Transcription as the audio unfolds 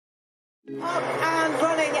Up and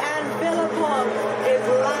running, and Billabong is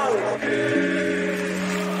loud.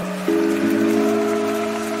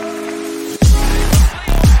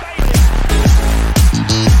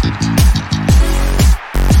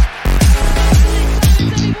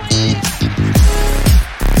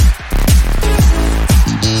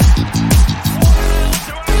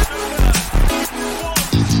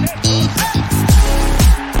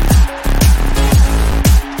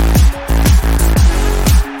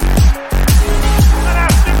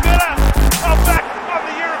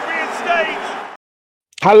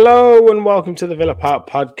 Hello and welcome to the Villa Park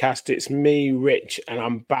podcast. It's me, Rich, and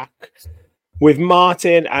I'm back with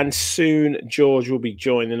Martin, and soon George will be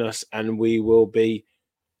joining us and we will be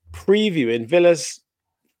previewing Villa's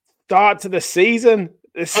start to the season.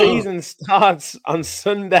 The season starts on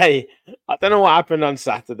Sunday. I don't know what happened on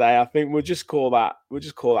Saturday. I think we'll just call that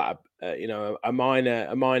a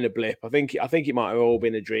minor blip. I think it might have all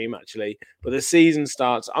been a dream actually. But the season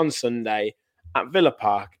starts on Sunday at Villa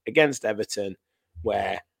Park against Everton,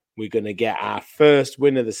 where we're going to get our first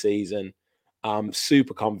win of the season. I'm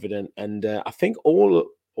super confident, and I think all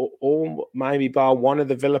maybe bar one of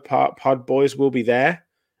the Villa Park pod boys will be there.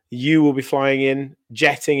 You will be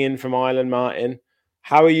jetting in from Ireland, Martin.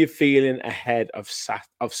 How are you feeling ahead of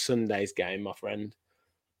Sunday's game, my friend?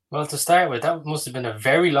 Well, to start with, that must have been a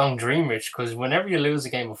very long dream, Rich, because whenever you lose a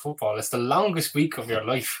game of football, it's the longest week of your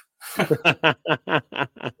life.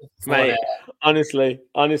 Mate, honestly,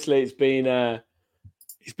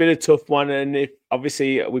 it's been a tough one, and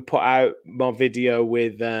obviously we put out my video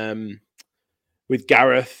with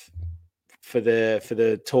Gareth for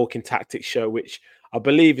the Talking Tactics show, which I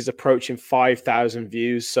believe is approaching 5,000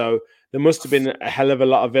 views. So there must have been a hell of a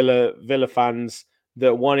lot of Villa fans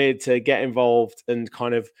that wanted to get involved and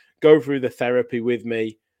kind of go through the therapy with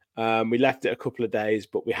me. We left it a couple of days,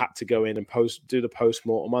 but we had to go in and do the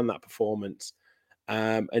post-mortem on that performance.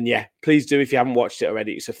 And yeah, please do if you haven't watched it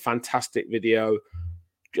already. It's a fantastic video.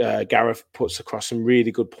 Gareth puts across some really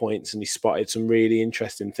good points, and he spotted some really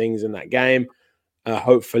interesting things in that game.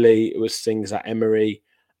 Hopefully it was things that Emery,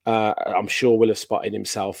 I'm sure, will have spotted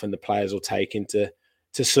himself and the players will take into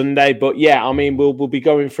Sunday. But yeah, I mean, we'll be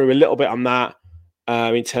going through a little bit on that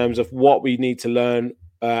in terms of what we need to learn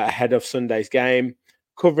ahead of Sunday's game,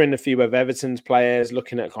 covering a few of Everton's players,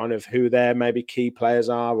 looking at kind of who their maybe key players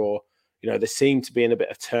are, or, you know, they seem to be in a bit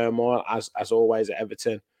of turmoil as always at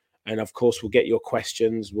Everton. And of course, we'll get your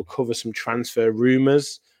questions. We'll cover some transfer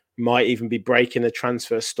rumours. Might even be breaking a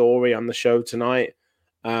transfer story on the show tonight.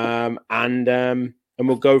 And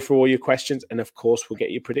we'll go through all your questions. And of course, we'll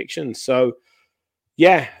get your predictions. So,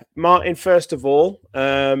 yeah, Martin, first of all,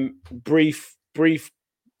 brief.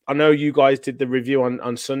 I know you guys did the review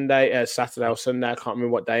on Sunday, Saturday or Sunday. I can't remember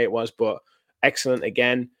what day it was, but excellent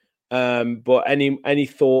again. But any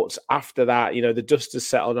thoughts after that? You know, the dust has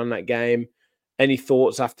settled on that game. Any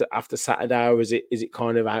thoughts after Saturday, or is it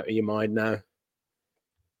kind of out of your mind now?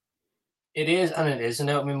 It is, and it isn't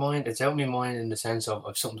out of my mind. It's out of my mind in the sense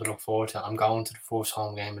of something to look forward to. I'm going to the first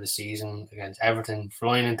home game of the season against Everton,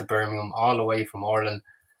 flying into Birmingham all the way from Ireland,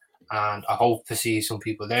 and I hope to see some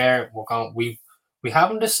people there. We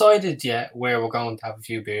haven't decided yet where we're going to have a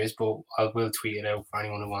few beers, but I will tweet it out for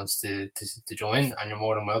anyone who wants to join, and you're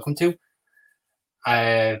more than welcome to.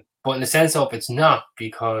 But in the sense of it's not,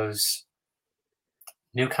 because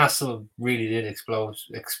Newcastle really did expose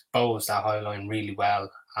that high line really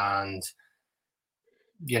well, and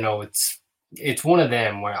you know, it's one of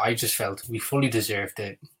them where I just felt we fully deserved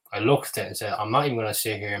it. I looked at it and said, I'm not even going to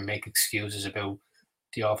sit here and make excuses about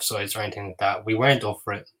the offsides or anything like that. We weren't up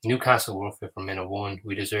for it. Newcastle were up for it from minute one.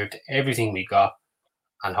 We deserved everything we got,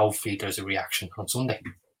 and hopefully there's a reaction on Sunday.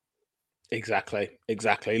 Exactly.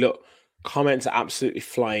 Look, comments are absolutely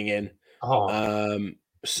flying in.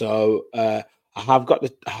 So I have got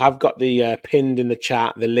the pinned in the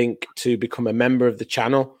chat the link to become a member of the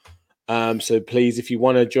channel. So please, if you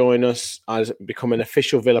want to join us as become an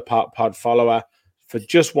official Villa Park Pod follower for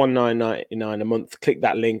just $19.99 a month, click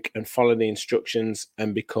that link and follow the instructions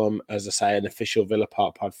and become, as I say, an official Villa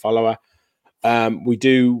Park Pod follower. We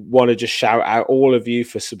do want to just shout out all of you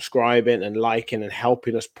for subscribing and liking and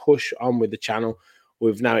helping us push on with the channel.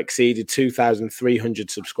 We've now exceeded 2,300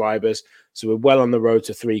 subscribers, so we're well on the road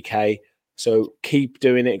to 3K. So keep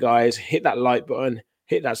doing it, guys. Hit that like button,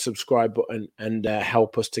 hit that subscribe button, and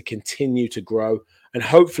help us to continue to grow and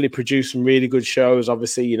hopefully produce some really good shows.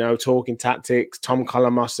 Obviously, you know, Talking Tactics, Tom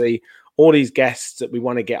Colomossi, all these guests that we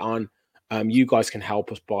want to get on. You guys can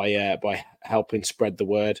help us by helping spread the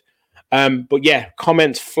word. But yeah,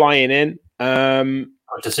 comments flying in. Hard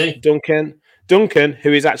to see. Duncan,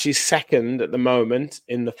 who is actually second at the moment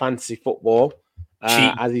in the fantasy football,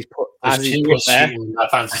 as he's There's as he's put serious there. cheating in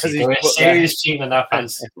that fantasy. There is serious cheating in that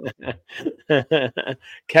fantasy.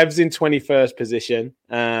 Kev's in 21st position,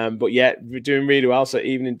 but yeah, we're doing really well. So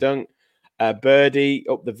evening dunk, Birdie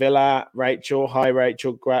up the Villa, Rachel. Hi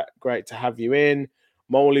Rachel, great to have you in.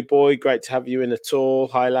 Molly boy, great to have you in at all.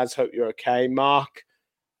 Hi lads, hope you're okay. Mark,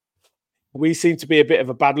 we seem to be a bit of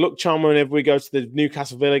a bad luck charm whenever we go to the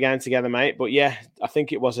Newcastle Villa game together, mate. But yeah, I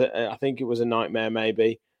think it was a nightmare,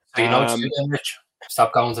 maybe. So you know what to do then, Rich?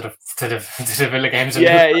 Stop going to the Villa games.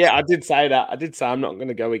 Yeah, I did say that. I did say I'm not going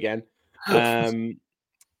to go again.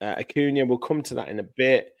 Acuna, we'll come to that in a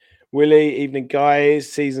bit. Willie, evening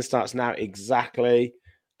guys. Season starts now. Exactly.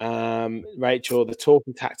 Rachel, the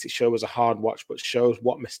Talking Tactics show was a hard watch, but shows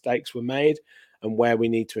what mistakes were made and where we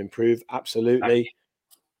need to improve. Absolutely.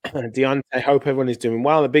 Deontay, hope everyone is doing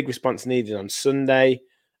well. A big response needed on Sunday.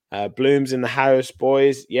 Bloom's in the house,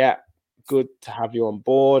 boys. Yeah, good to have you on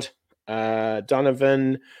board.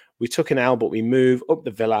 Donovan, we took an L, but we move up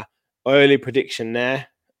the Villa. Early prediction there.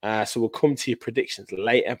 So we'll come to your predictions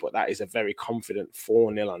later, but that is a very confident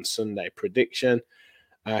 4-0 on Sunday prediction.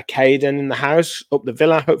 Caden in the house, up the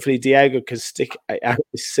Villa. Hopefully Diego can stick it out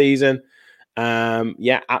this season.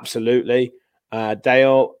 Yeah, absolutely.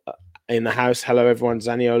 Dale in the house. Hello, everyone.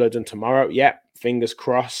 Zaniolo done tomorrow. Yeah, fingers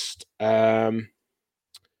crossed.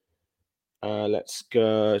 Let's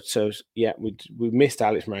go. So, yeah, we missed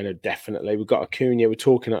Alex Moreno, definitely. We've got Acuna. We're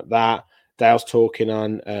talking at that. Dale's talking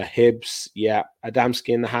on Hibbs. Yeah, Adamski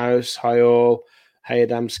in the house. Hi, all. Hey,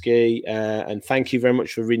 Adamski. And thank you very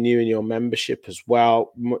much for renewing your membership as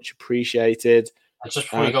well. Much appreciated. Just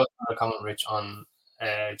before you go to the comment, Rich, on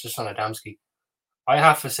just on Adamski, I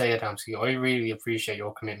have to say, Adamski, I really appreciate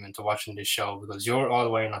your commitment to watching this show because you're all the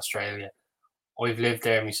way in Australia. I've lived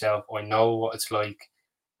there myself. I know what it's like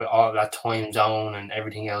with all that time zone and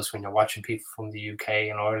everything else when you're watching people from the UK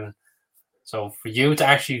and Ireland. So for you to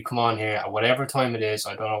actually come on here at whatever time it is,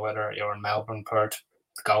 I don't know whether you're in Melbourne, Perth,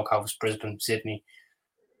 Gold Coast, Brisbane, Sydney,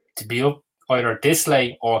 to be up either this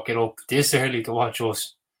late or get up this early to watch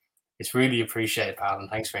us, it's really appreciated, pal, and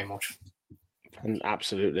thanks very much. And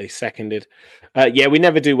absolutely seconded. Yeah, we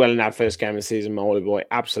never do well in our first game of the season, Molly boy.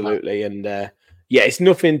 Absolutely, and yeah, it's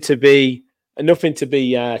nothing to be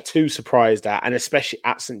too surprised at, and especially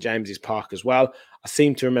at St James's Park as well. I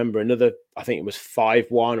seem to remember another. I think it was 5-1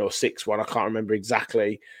 or 6-1. I can't remember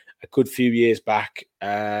exactly. A good few years back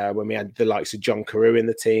when we had the likes of John Carew in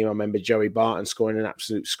the team. I remember Joey Barton scoring an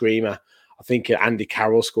absolute screamer. I think Andy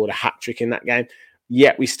Carroll scored a hat-trick in that game.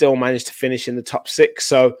 Yet we still managed to finish in the top 6.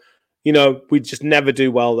 So, you know, we just never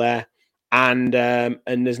do well there. And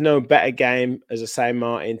there's no better game, as I say,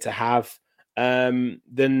 Martin, to have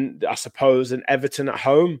than, I suppose, an Everton at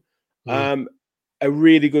home. A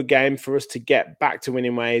really good game for us to get back to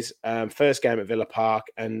winning ways. First game at Villa Park,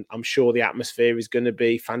 and I'm sure the atmosphere is going to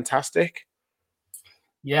be fantastic.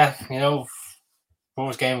 Yeah, you know,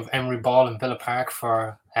 first game of Emery Ball in Villa Park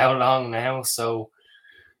for how long now? So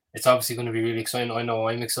it's obviously going to be really exciting. I know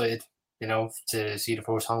I'm excited, you know, to see the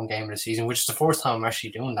first home game of the season, which is the first time I'm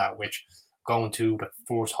actually doing that, which going to the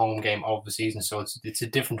first home game of the season. So it's a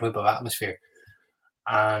different type of atmosphere.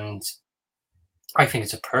 And I think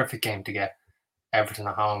it's a perfect game to get Everton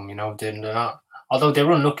at home. You know, they're not, although they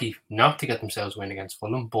were unlucky not to get themselves a win against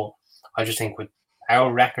Fulham, but I just think with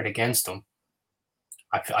our record against them,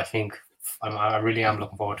 I think I really am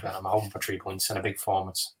looking forward to it. I'm hoping for 3 points and a big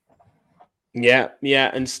performance. Yeah,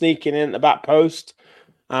 and sneaking in at the back post,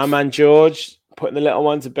 our man George, putting the little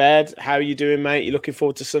one to bed. How are you doing, mate? You looking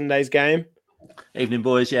forward to Sunday's game? Evening,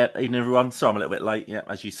 boys. Yeah, evening, everyone. Sorry, I'm a little bit late. Yeah,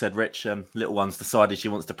 as you said, Rich, little one's decided she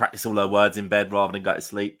wants to practice all her words in bed rather than go to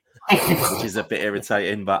sleep, which is a bit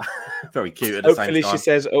irritating, but very cute at the same time. Hopefully she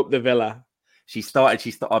says up the Villa.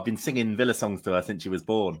 I've been singing Villa songs to her since she was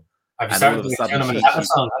born. Have you started the Acuna Matata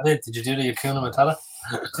song? Did you do the Acuna Matata?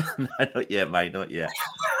 No, not yet, mate. Not yet.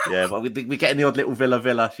 Yeah, but we're getting the odd little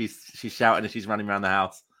Villa. She's shouting as she's running around the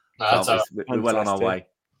house. No, so we're well on our way.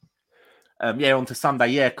 Yeah, on to Sunday.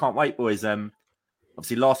 Yeah, can't wait, boys.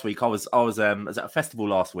 Obviously, last week I was at a festival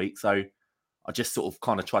last week, so I just sort of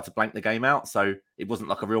kind of tried to blank the game out. So it wasn't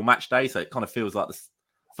like a real match day. So it kind of feels like the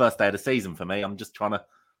first day of the season for me. I'm just trying to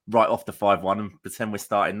write off the 5-1 and pretend we're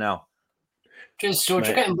starting now. Just George,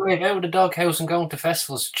 you're getting brave out of the doghouse and going to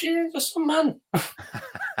festivals. Jesus, man.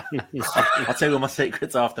 I'll tell you all my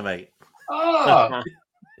secrets after, mate. Oh.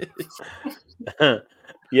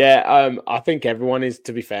 Yeah, I think everyone is,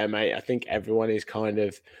 to be fair, mate. I think everyone is kind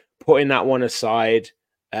of putting that one aside,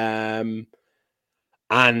 and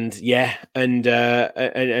thinking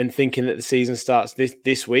that the season starts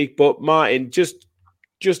this week. But Martin, just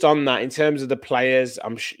on that, in terms of the players,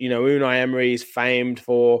 Unai Emery is famed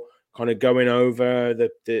for kind of going over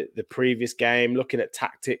the previous game, looking at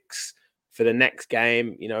tactics for the next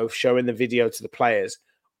game, showing the video to the players.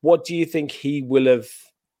 What do you think he will have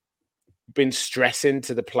been stressing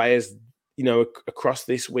to the players, across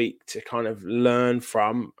this week to kind of learn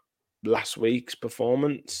from last week's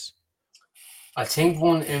performance? I think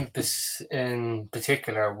one in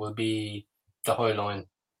particular will be the high line.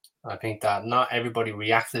 I think that not everybody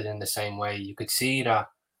reacted in the same way. You could see that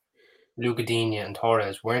Luca Digne and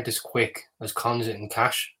Torres weren't as quick as Konza and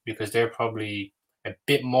Cash because they're probably a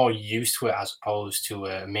bit more used to it as opposed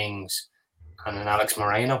to Mings and an Alex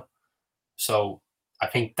Moreno. So I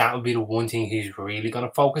think that would be the one thing he's really going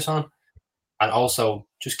to focus on. And also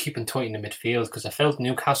just keeping tight in the midfield because I felt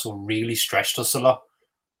Newcastle really stretched us a lot.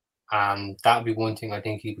 And that would be one thing I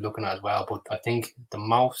think he'd be looking at as well. But I think the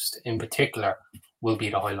most in particular will be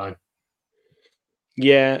the high line.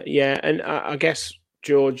 Yeah. And I guess,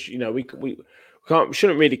 George, we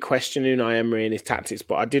shouldn't really question Unai Emery and his tactics,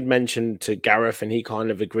 but I did mention to Gareth and he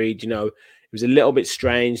kind of agreed, it was a little bit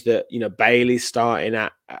strange that, Bailey's starting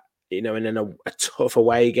at and in a tough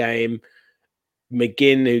away game.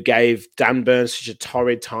 McGinn, who gave Dan Burns such a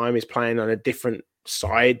torrid time, is playing on a different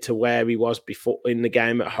side to where he was before in the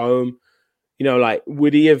game at home.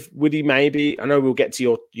 Would he maybe, I know we'll get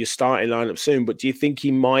to your starting lineup soon, but do you think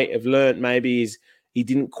he might have learned maybe he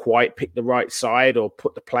didn't quite pick the right side or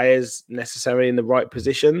put the players necessarily in the right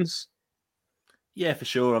positions? Yeah, for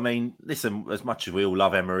sure. I mean, listen, as much as we all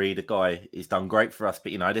love Emery, the guy is done great for us,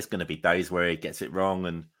 but there's going to be days where he gets it wrong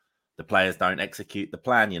and the players don't execute the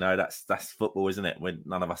plan. That's football, isn't it? When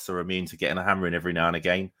none of us are immune to getting a hammer in every now and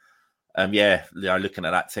again. Looking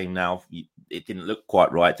at that team now, it didn't look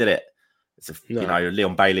quite right, did it? No.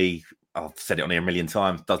 Leon Bailey, I've said it on here a million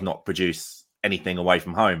times, does not produce anything away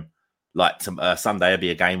from home. Like Sunday, it'd be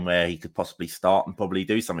a game where he could possibly start and probably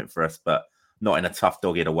do something for us, but not in a tough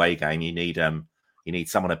dogged away game. You need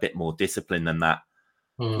someone a bit more disciplined than that.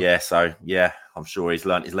 I'm sure he's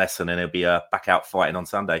learnt his lesson and he'll be back out fighting on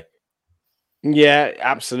Sunday. Yeah,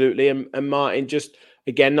 absolutely. And Martin, just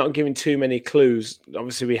again, not giving too many clues.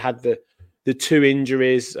 Obviously, we had the two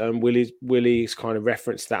injuries. Willie's kind of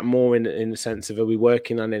referenced that more in the sense of, are we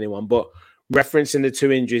working on anyone? But referencing the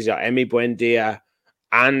two injuries, like Emi Buendia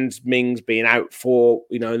and Mings being out for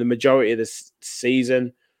the majority of the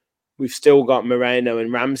season, we've still got Moreno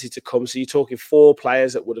and Ramsey to come. So you're talking 4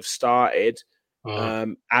 players that would have started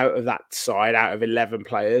out of that side, out of 11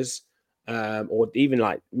 players. Or even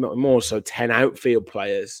like more so 10 outfield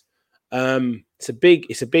players. It's a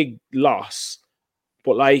big loss,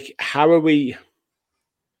 but like, how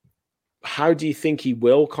do you think he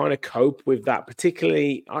will kind of cope with that?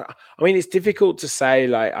 Particularly, I mean, it's difficult to say.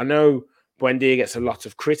 Like, I know Buendia gets a lot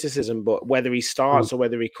of criticism, but whether he starts or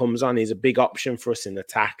whether he comes on, he's a big option for us in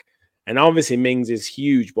attack. And obviously Mings is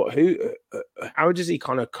huge, but how does he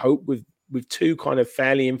kind of cope with two kind of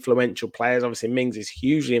fairly influential players? Obviously Mings is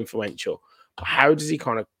hugely influential. How does he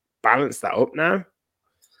kind of balance that up now?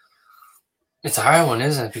 It's a hard one,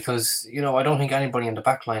 isn't it? Because, I don't think anybody in the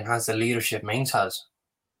back line has the leadership Mings has.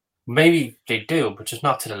 Maybe they do, but just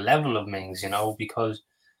not to the level of Mings, because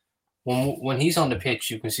when he's on the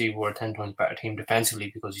pitch, you can see we're a 10 times better team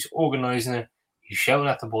defensively because he's organising it. He's shouting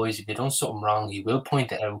at the boys. If they've done something wrong, he will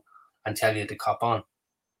point it out and tell you to cop on.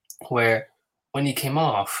 Where when he came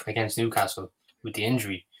off against Newcastle with the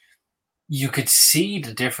injury, you could see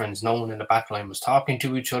the difference. No one in the back line was talking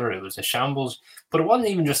to each other. It was a shambles. But it wasn't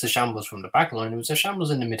even just a shambles from the back line. It was a shambles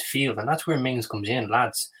in the midfield. And that's where Mings comes in.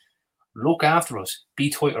 Lads, look after us. Be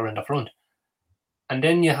tighter in the front. And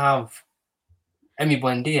then you have Emi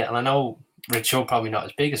Buendia. And I know Rich, you're probably not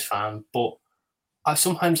his biggest fan, but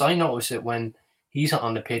sometimes I notice it when he's not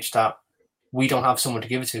on the pitch that we don't have someone to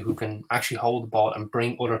give it to who can actually hold the ball and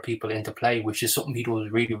bring other people into play, which is something he does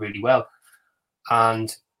really, really well.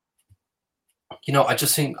 And I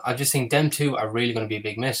just think them two are really going to be a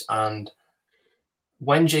big miss. And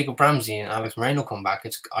when Jacob Ramsey and Alex Moreno come back,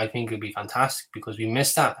 I think it'll be fantastic because we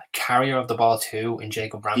missed that carrier of the ball too in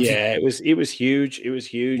Jacob Ramsey. Yeah, it was huge. It was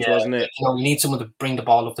huge, wasn't it? We need someone to bring the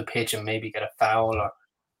ball up the pitch and maybe get a foul,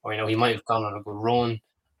 or he might have gone on a good run.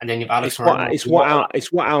 And then you've Alex Moreno. It's what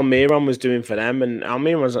Almiron was doing for them, and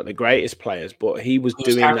Almiron's not the greatest players, but he was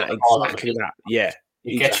doing that exactly that. Yeah,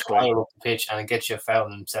 it gets you higher up the pitch and it gets you a foul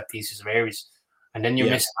and set pieces of areas. And then you're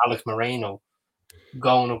missing Alex Moreno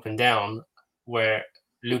going up and down, where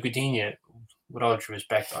Luca Digne, with all due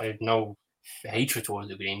respect, I have no hatred towards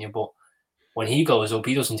Luca Digne, but when he goes up,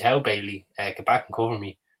 he doesn't tell Bailey, get back and cover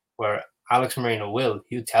me, where Alex Moreno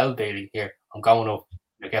he'll tell Bailey, here, I'm going up,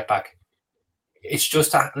 get back. It's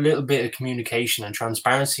just that little bit of communication and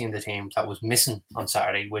transparency in the team that was missing on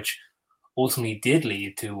Saturday, which ultimately did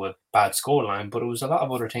lead to a bad scoreline, but it was a lot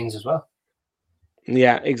of other things as well.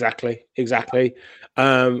 Yeah, exactly.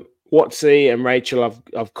 Watsy and Rachel,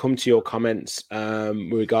 I've come to your comments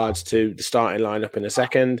with regards to the starting lineup in a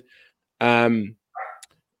second.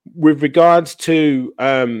 With regards to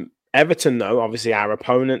Everton, though, obviously our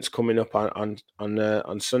opponents coming up on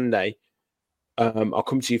Sunday. I'll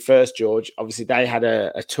come to you first, George. Obviously, they had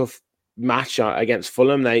a tough match against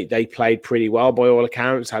Fulham. They played pretty well by all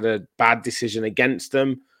accounts. Had a bad decision against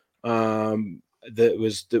them. That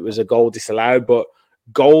was a goal disallowed, but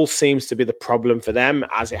goal seems to be the problem for them,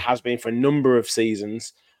 as it has been for a number of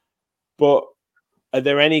seasons. But are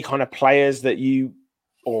there any kind of players that you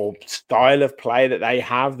or style of play that they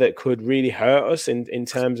have that could really hurt us in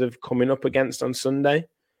terms of coming up against on Sunday?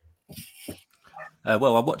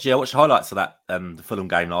 Well, I watched highlights of that the Fulham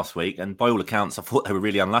game last week, and by all accounts, I thought they were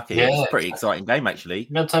really unlucky. Yeah. It was a pretty exciting game, actually. The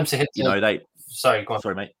amount of times they hit Sorry, go on.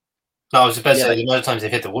 Sorry, mate. No, I was about to say the amount of times they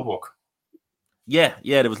hit the woodwork. Yeah,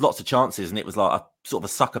 there was lots of chances, and it was like a sort of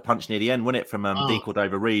a sucker punch near the end, wasn't it, from D.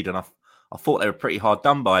 Cordova-Reid, and I thought they were pretty hard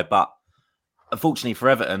done by, but unfortunately for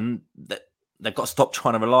Everton, they've got to stop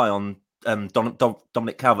trying to rely on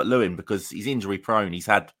Dominic Calvert-Lewin, because he's injury prone. He's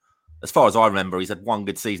had, as far as I remember, he's had one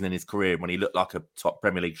good season in his career when he looked like a top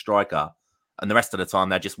Premier League striker, and the rest of the time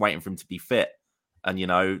they're just waiting for him to be fit. And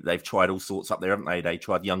they've tried all sorts up there, haven't they? They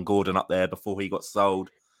tried young Gordon up there before he got sold.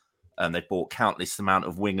 And they bought countless amount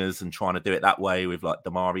of wingers and trying to do it that way with like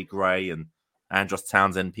Damari Gray and Andros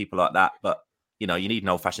Townsend, people like that. But, you need an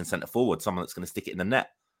old-fashioned centre-forward, someone that's going to stick it in the net.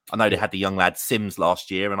 I know they had the young lad Sims last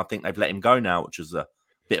year, and I think they've let him go now, which was a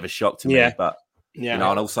bit of a shock to me. But, and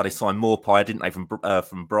also they signed Maupay, didn't they,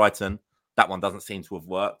 from Brighton. That one doesn't seem to have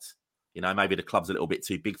worked. Maybe the club's a little bit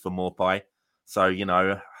too big for Maupay. So,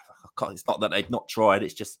 it's not that they've not tried.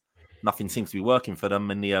 It's just nothing seems to be working for them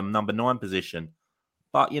in the number 9 position.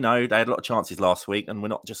 But, they had a lot of chances last week, and we're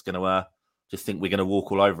not just going to just think we're going to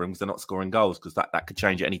walk all over them because they're not scoring goals, because that could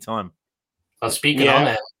change at any time. Well, speaking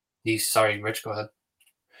on it, sorry, Rich, go ahead.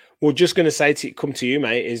 Well, just going to say come to you,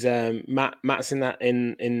 mate, is Matt's in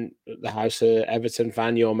the house, Everton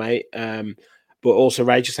fan, your mate. But also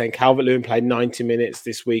Rachel saying Calvert-Lewin played 90 minutes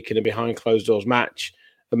this week in a behind closed doors match.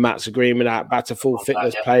 And Matt's agreeing with that. Back to full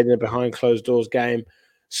fitness, played in a behind closed doors game.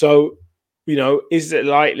 So, is it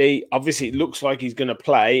likely? Obviously, it looks like he's going to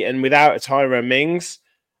play, and without a Tyrone Mings,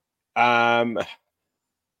 without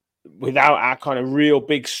our kind of real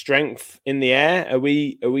big strength in the air, are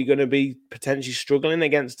we going to be potentially struggling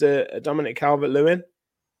against a Dominic Calvert-Lewin?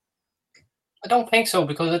 I don't think so,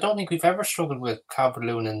 because I don't think we've ever struggled with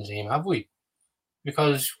Calvert-Lewin in the team, have we?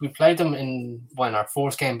 Because we played them when our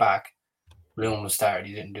first game back, Lewin was started,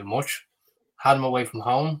 he didn't do much. Had him away from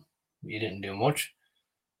home, he didn't do much.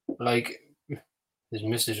 Like, his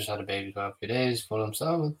missus just had a baby for a few days, Fulham,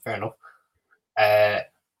 so fair enough.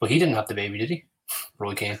 But he didn't have the baby, did he?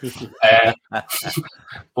 Roy Keane.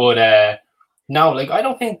 But no, I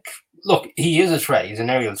don't think. Look, he is a threat. He's an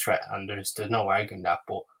aerial threat, and there's no arguing that.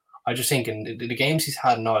 But I just think in the games he's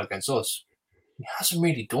had and all against us, he hasn't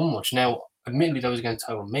really done much. Now, admittedly, that was against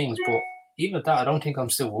Tyrone Mings, but even at that, I don't think I'm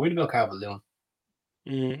still worried about Calvert-Lewin.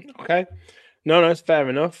 Okay, no, it's fair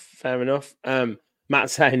enough. Fair enough. Matt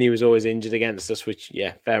saying he was always injured against us, which,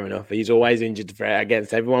 fair enough. He's always injured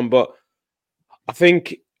against everyone. But I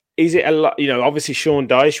think, is it a lot? Obviously Sean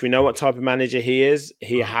Dyche, we know what type of manager he is.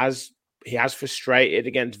 He has frustrated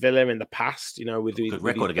against Villa in the past, with good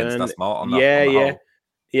record against us, Mark. Yeah,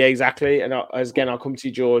 exactly. And again, I'll come to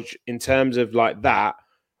you, George, in terms of like that.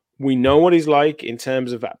 We know what he's like in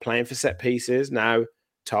terms of playing for set pieces. Now,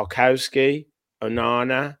 Tarkowski,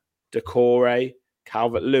 Onana, Decore,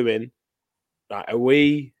 Calvert-Lewin. Are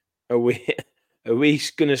we going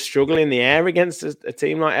to struggle in the air against a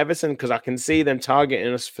team like Everton? Because I can see them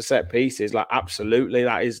targeting us for set pieces. Like, absolutely,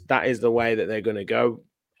 that is the way that they're going to go.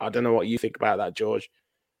 I don't know what you think about that, George.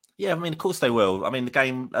 Yeah, I mean, of course they will. I mean, the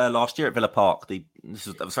game last year at Villa Park, it was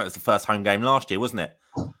the first home game last year, wasn't it?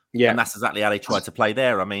 Yeah, and that's exactly how they tried to play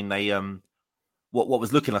there. I mean, they what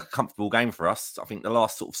was looking like a comfortable game for us. I think the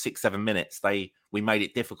last sort of 6-7 minutes, we made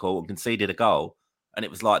it difficult and conceded a goal. And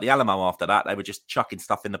it was like the Alamo after that. They were just chucking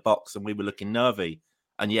stuff in the box and we were looking nervy.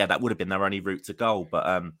 And yeah, that would have been their only route to goal.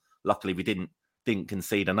 But luckily we didn't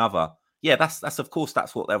concede another. Yeah, that's of course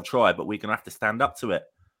that's what they'll try, but we're going to have to stand up to it.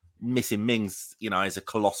 Missing Mings, is a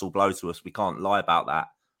colossal blow to us. We can't lie about that.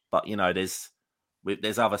 But,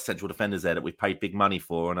 there's other central defenders there that we've paid big money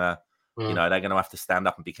for. And, they're going to have to stand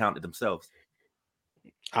up and be counted themselves.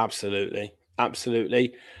 Absolutely.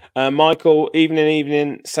 Absolutely. Michael,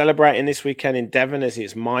 evening, celebrating this weekend in Devon as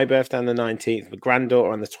it's my birthday on the 19th, my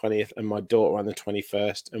granddaughter on the 20th, and my daughter on the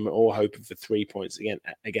 21st. And we're all hoping for 3 points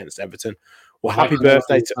against Everton. Well, happy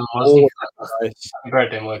birthday to all you guys. Happy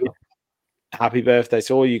birthday, Michael. Happy birthday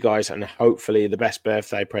to all you guys, and hopefully the best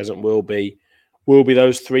birthday present will be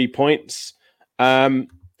those 3 points.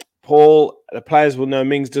 Paul, the players will know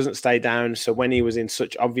Mings doesn't stay down, so when he was in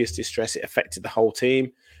such obvious distress, it affected the whole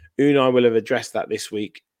team. Unai will have addressed that this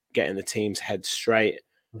week, getting the team's head straight.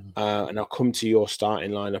 And I'll come to your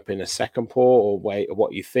starting lineup in a second, Paul, or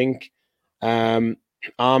what you think.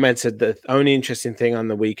 Ahmed said the only interesting thing on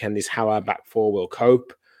the weekend is how our back four will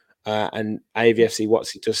cope. And AVFC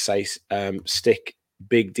Watsy does say stick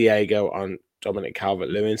Big Diego on Dominic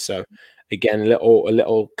Calvert-Lewin. So again, a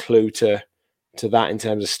little clue to that in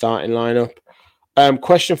terms of starting lineup.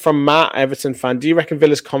 Question from Matt, Everton fan. Do you reckon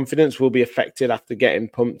Villa's confidence will be affected after getting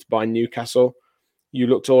pumped by Newcastle? You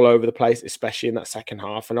looked all over the place, especially in that second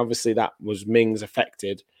half, and obviously that was Mings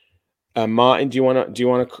affected. Martin, do you want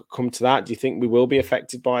to come to that? Do you think we will be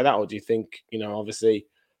affected by that, or do you think obviously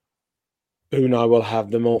Unai will have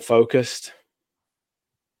them all focused?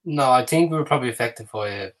 No, I think we were probably affected by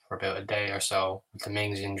it for about a day or so with the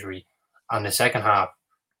Mings injury, and the second half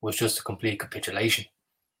was just a complete capitulation.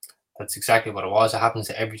 That's exactly what it was. It happens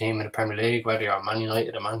to every team in the Premier League, whether you're Man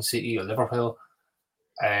United or Man City or Liverpool.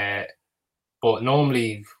 But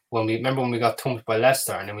normally, when we got thumped by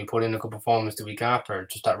Leicester and then we put in a good performance the week after,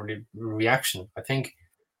 just that reaction, I think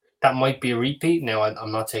that might be a repeat. Now,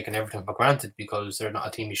 I'm not taking everything for granted because they're not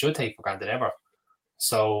a team you should take for granted ever.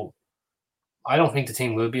 So I don't think the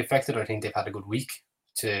team will be affected. I think they've had a good week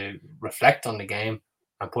to reflect on the game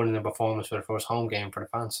and put in a performance for the first home game for the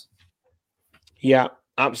fans. Yeah,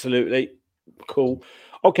 absolutely. Cool.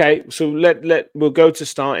 Okay, so we'll go to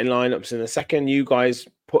starting lineups in a second. You guys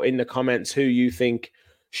put in the comments who you think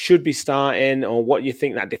should be starting or what you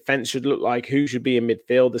think that defense should look like, who should be in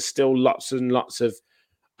midfield. There's still lots and lots of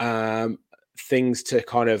things to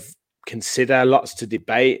kind of consider, lots to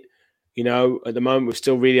debate. At the moment, we've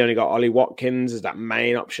still really only got Ollie Watkins as that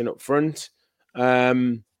main option up front.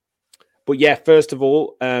 But yeah, first of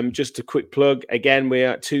all, just a quick plug. Again, we're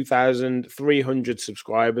at 2,300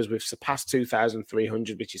 subscribers. We've surpassed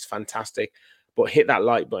 2,300, which is fantastic. But hit that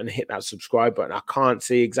like button, hit that subscribe button. I can't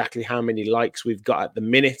see exactly how many likes we've got at the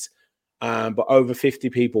minute, but over 50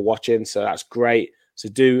 people watching, so that's great. So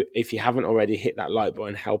if you haven't already, hit that like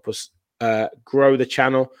button, help us grow the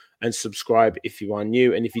channel, and subscribe if you are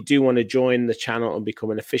new. And if you do want to join the channel and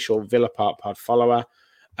become an official Villa Park Pod follower,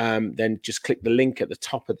 then just click the link at the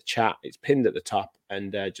top of the chat. It's pinned at the top,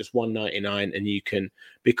 and just $1.99, and you can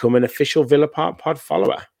become an official Villa Park Pod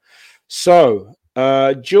follower. So,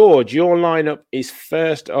 George, your lineup is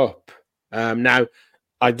first up. Now,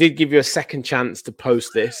 I did give you a second chance to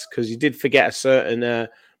post this because you did forget a certain,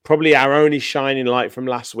 probably our only shining light from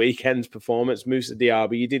last weekend's performance, Moussa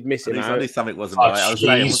Diaby. You did miss him out. I knew something wasn't right. I was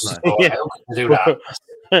saying, wasn't I?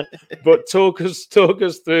 Yeah. But talk us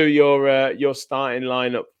through your starting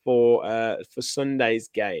lineup for Sunday's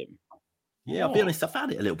game. Yeah, I'll be honest, I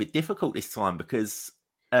found it a little bit difficult this time because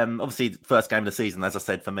obviously the first game of the season, as I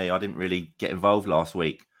said, for me, I didn't really get involved last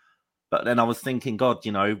week. But then I was thinking, God,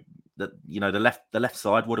 the left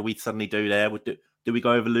side, what do we suddenly do there? Do we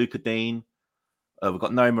go over Luca Dean? We've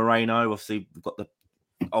got no Moreno. Obviously, we've got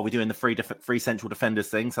are we doing the three central defenders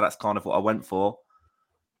thing? So that's kind of what I went for.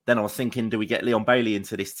 Then I was thinking, do we get Leon Bailey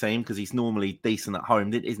into this team? Because he's normally decent at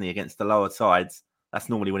home, isn't he, against the lower sides? That's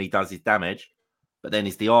normally when he does his damage. But then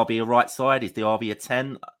is the RB a right side? Is the RB a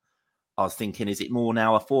 10? I was thinking, is it more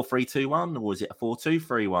now a 4-3-2-1 or is it a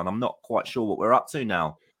 4-2-3-1? I'm not quite sure what we're up to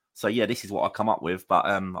now. So, yeah, this is what I come up with. But,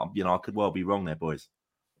 I could well be wrong there, boys.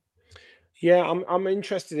 Yeah, I'm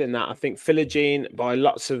interested in that. I think Philogene, by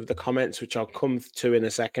lots of the comments, which I'll come to in a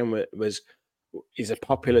second, is a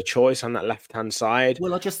popular choice on that left-hand side.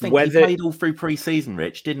 Well, I just think he played all through pre-season,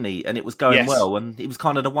 Rich, didn't he? And it was going well. And it was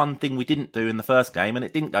kind of the one thing we didn't do in the first game, and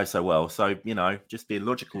it didn't go so well. So, just being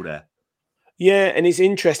logical there. Yeah, and it's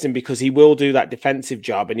interesting because he will do that defensive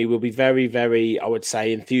job and he will be very, very, I would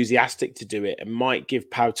say, enthusiastic to do it and might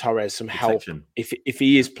give Pau Torres some help if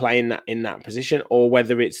he is playing that in that position, or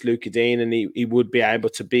whether it's Luca Dean and he would be able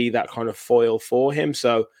to be that kind of foil for him.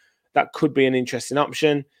 So that could be an interesting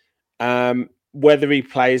option. Whether he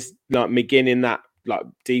plays like McGinn in that like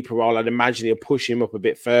deeper role, I'd imagine he'll push him up a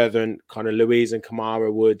bit further and kind of Luiz and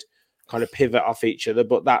Kamara would kind of pivot off each other.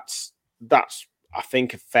 But that's I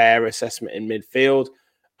think, a fair assessment in midfield.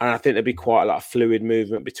 And I think there'll be quite a lot of fluid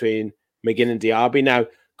movement between McGinn and Diaby. Now,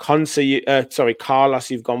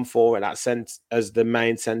 Carlos, you've gone for in that sense as the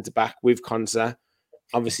main centre-back with Konsa.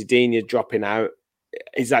 obviously Digne dropping out.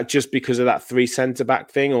 Is that just because of that 3 centre back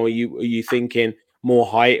thing, or are you thinking more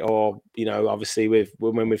height, or obviously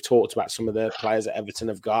when we've talked about some of the players that Everton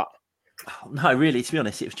have got? No, really, to be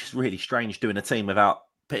honest, it was just really strange doing a team without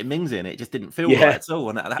putting Mings in. It just didn't feel Yeah. right at all,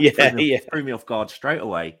 and that threw me off guard straight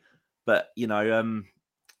away. But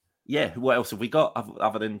yeah, what else have we got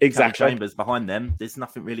other than Exactly. Callum Chambers behind them? There's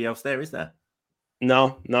nothing really else there, is there?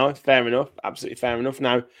 No, fair enough. Absolutely fair enough.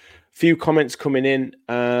 Now, a few comments coming in.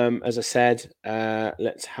 As I said,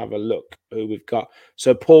 let's have a look who we've got.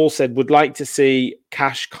 So Paul said, would like to see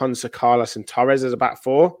Cash, Konsa, Carlos and Torres as a back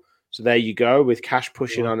four. So there you go, with Cash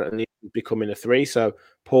pushing on and becoming a 3. So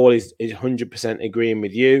Paul is 100% agreeing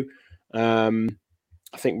with you. I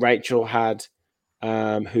think Rachel had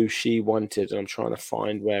who she wanted, and I'm trying to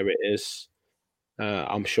find where it is.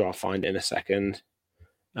 I'm sure I'll find it in a second.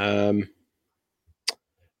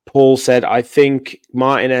 Paul said, I think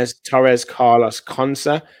Martinez, Torres, Carlos,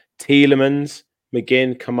 Konsa, Tielemans,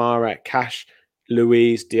 McGinn, Kamara, Cash,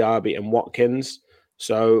 Louise, Diaby, and Watkins.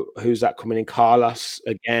 So who's that coming in? Carlos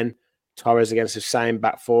again, Torres against the same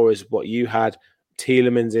back four as what you had.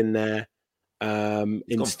 Tielemans in there.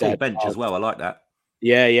 Instead, full bench as well. I like that.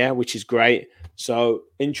 Yeah, which is great. So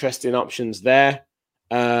interesting options there.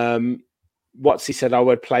 He said I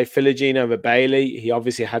would play Philogene over Bailey. He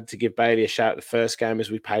obviously had to give Bailey a shout the first game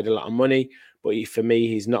as we paid a lot of money. But for me,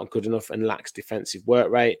 he's not good enough and lacks defensive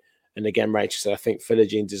work rate. And again, Rachel said, I think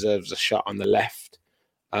Philogene deserves a shot on the left.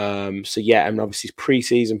 So yeah, and obviously his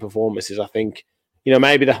pre-season performances, I think,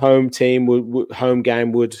 maybe the home team home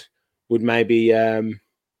game would maybe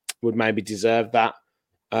deserve that.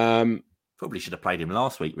 Probably should have played him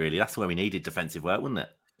last week, really. That's where we needed defensive work, wasn't it?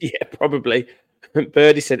 Yeah, probably.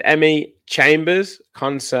 Birdie said Emmy, Chambers,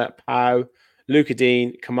 Konsa, Pau, Luca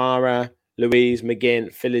Dean, Kamara, Louise,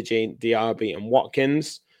 McGinn, Philogene, Diaby, and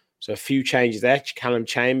Watkins. So a few changes there. Callum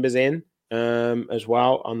Chambers in as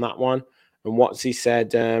well on that one. And Watsy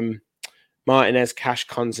said Martinez, Cash,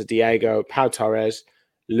 Konsa, Diego, Pau Torres,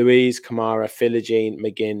 Louise, Kamara, Philogene,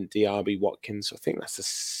 McGinn, Diaby, Watkins. So I think that's the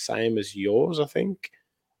same as yours, I think.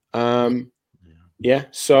 Yeah.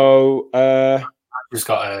 So I've just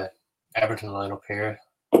got a Everton lineup here.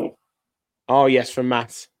 Oh yes, from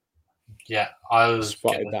Matt. Yeah, I'll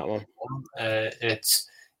spotted that one.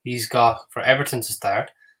 He's got for Everton to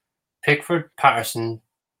start, Pickford, Patterson,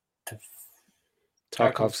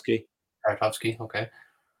 Tarkovsky. Okay.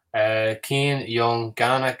 Keane, Young,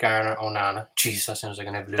 Ghana, Garner, Onana. Jeez, that sounds like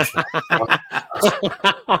an evolution.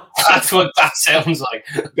 That's what that sounds like.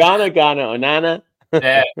 Ghana, Onana.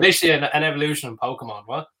 Literally an evolution in Pokemon.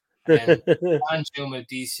 What? And Danjuma,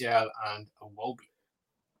 DCL, and Iwobi.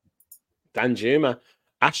 Danjuma.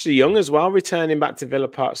 Ashley Young as well, returning back to Villa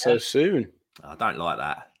Park so soon. I don't like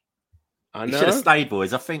that. I know. He should have stayed,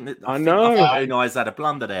 boys. I think Unai's had a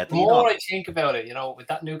blunder there. The more I think about it, with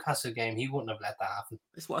that Newcastle game, he wouldn't have let that happen.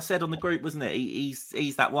 That's what I said on the group, wasn't it?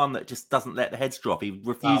 He's that one that just doesn't let the heads drop. He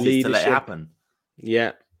refuses to let it happen.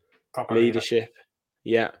 Yeah. Proper leadership.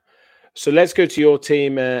 Yeah. So let's go to your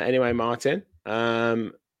team anyway, Martin.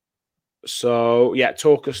 So yeah,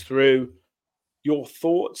 talk us through your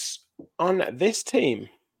thoughts on this team.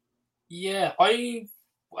 Yeah, I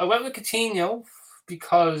went with Coutinho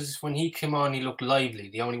because when he came on, he looked lively.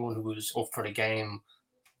 The only one who was up for the game,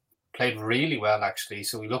 played really well actually.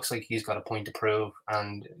 So he looks like he's got a point to prove,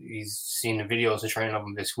 and he's seen the videos of training of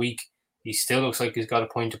him this week. He still looks like he's got a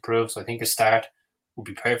point to prove. So I think a start would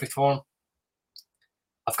be perfect for him.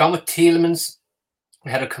 I've gone with Tielemans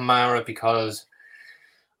ahead of Kamara because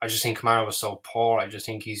I just think Kamara was so poor. I just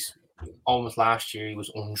think he's almost last year he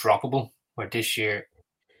was undroppable, where this year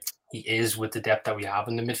he is with the depth that we have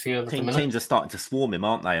in the midfield. Teams are starting to swarm him,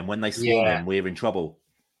 aren't they? And when they swarm him, we're in trouble.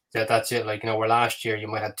 Yeah, that's it. Where last year you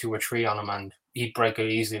might have 2 or 3 on him and he'd break it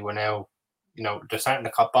easily. We're now, they're starting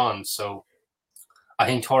to cut bonds. So I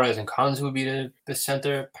think Torres and Konsa would be the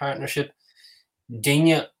centre partnership.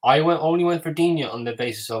 Digne, only went for Digne on the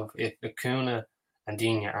basis of if Acuna and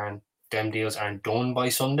Digne deals aren't done by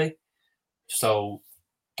Sunday. So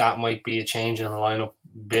that might be a change in the lineup,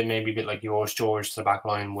 maybe a bit like yours, George, to the back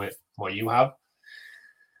line with what you have.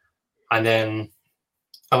 And then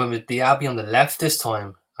I went with Diaby on the left this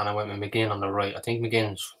time, and I went with McGinn on the right. I think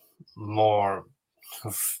McGinn's more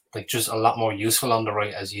just a lot more useful on the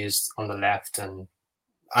right as he is on the left, and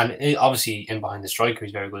obviously in behind the striker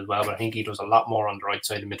he's very good as well. But I think he does a lot more on the right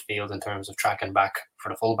side of midfield in terms of tracking back for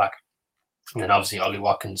the fullback. And then obviously Ollie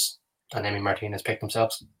Watkins and Emi Martinez picked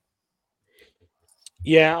themselves.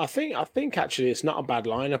 Yeah, I think actually it's not a bad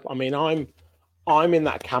lineup. I mean, I'm in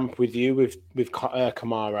that camp with you with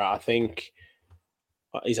Kamara. I think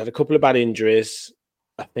he's had a couple of bad injuries.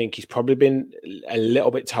 I think he's probably been a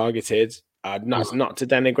little bit targeted. Not to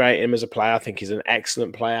denigrate him as a player. I think he's an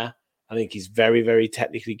excellent player. I think he's very, very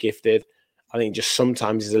technically gifted. I think just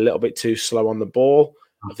sometimes he's a little bit too slow on the ball.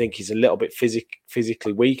 I think he's a little bit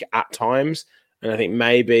physically weak at times. And I think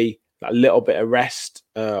maybe a little bit of rest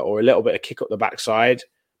or a little bit of kick up the backside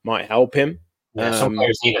might help him. Yeah, some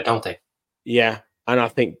players need it, don't they? Yeah. And I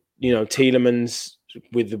think, Tielemans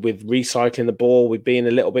with recycling the ball, with being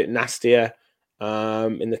a little bit nastier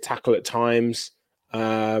in the tackle at times,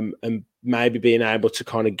 and maybe being able to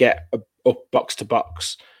kind of get up box to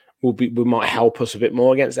box might help us a bit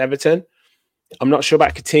more against Everton. I'm not sure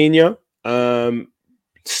about Coutinho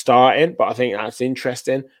starting, but I think that's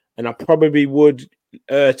interesting. And I probably would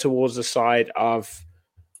err towards the side of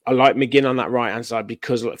I like McGinn on that right hand side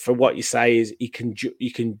because for what you say is he can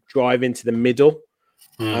drive into the middle.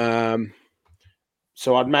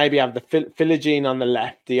 So I'd maybe have the Philogene on the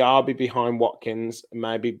left, Diaby behind Watkins,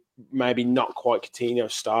 maybe not quite Coutinho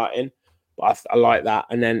starting, but I like that.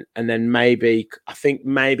 And then maybe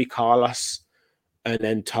Carlos and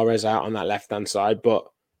then Torres out on that left hand side. But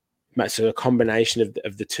it's a combination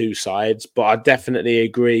of the two sides. But I definitely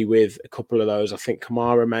agree with a couple of those. I think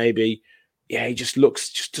Kamara maybe. Yeah, he just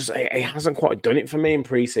he hasn't quite done it for me in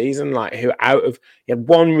pre-season. Like he had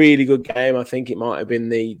one really good game. I think it might have been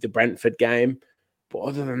the Brentford game. But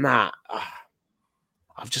other than that,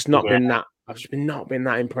 I've just not been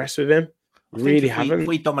that impressed with him. If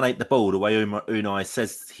we dominate the ball the way Unai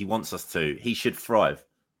says he wants us to, he should thrive.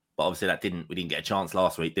 But obviously we didn't get a chance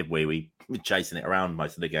last week, did we? We were chasing it around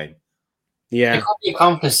most of the game. Yeah. It could be a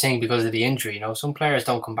confidence thing because of the injury. Some players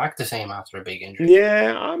don't come back the same after a big injury.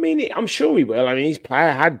 Yeah, I mean, I'm sure he will. I mean, his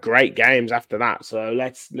player had great games after that, so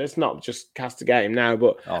let's not just castigate him now.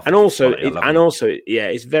 But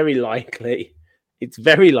it's very likely. It's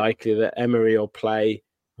very likely that Emery will play,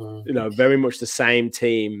 very much the same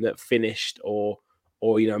team that finished, or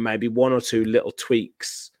maybe one or two little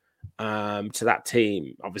tweaks to that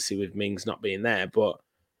team. Obviously, with Mings not being there, but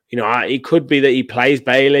it could be that he plays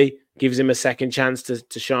Bailey, gives him a second chance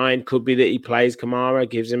to shine. Could be that he plays Kamara,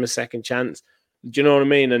 gives him a second chance. Do you know what I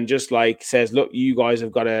mean? And just like says, look, you guys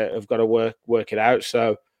have got to work it out.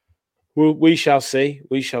 So we shall see.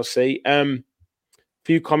 We shall see.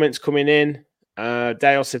 Few comments coming in.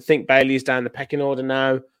 Dale said, think Bailey's down the pecking order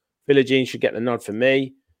now. Philogene should get the nod for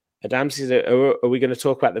me. Adam says, are we going to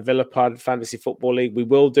talk about the Villa Pod Fantasy Football League? We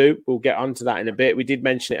will do. We'll get on to that in a bit. We did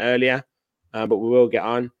mention it earlier, but we will get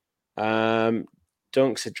on.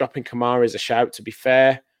 Dunk said, dropping Kamara is a shout, to be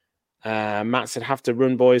fair. Matt said, have to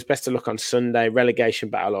run, boys. Best of luck on Sunday. Relegation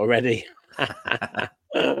battle already.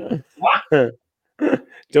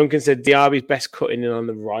 Duncan said, Diaby's best cutting in on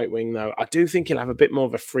the right wing, though. I do think he'll have a bit more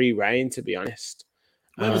of a free rein, to be honest.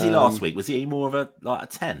 Where was he last week? Was he more of a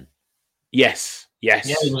 10? Yes. Yeah,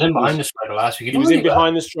 he was in behind the striker last week. He was in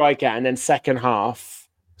behind the striker, and then second half,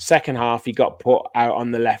 he got put out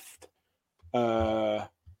on the left.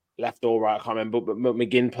 Left or right, I can't remember, but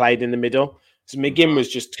McGinn played in the middle. So McGinn was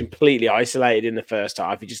just completely isolated in the first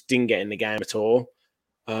half. He just didn't get in the game at all.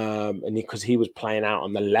 And because he was playing out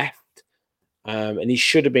on the left. And he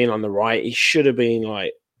should have been on the right. He should have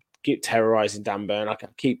been terrorizing Dan Burn. I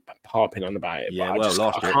keep harping on about it. Yeah, last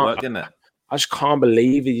year it worked, didn't it? I just can't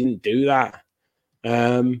believe he didn't do that.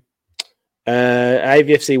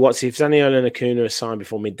 AVFC, what's if Zaniolo and Acuna are signed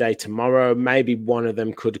before midday tomorrow? Maybe one of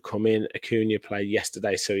them could come in. Acuna played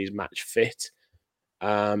yesterday, so he's match fit.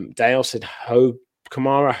 Dale said,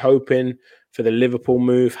 Kamara hoping for the Liverpool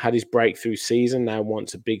move, had his breakthrough season, now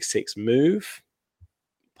wants a big six move.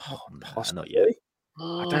 Possibly. Not yet.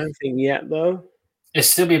 I don't think yet, though. It'd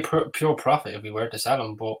still be a pure profit if we were to sell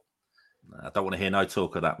him, but I don't want to hear no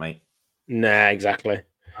talk of that, mate. Nah, exactly.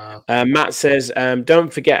 Matt says,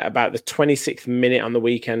 don't forget about the 26th minute on the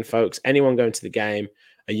weekend, folks. Anyone going to the game,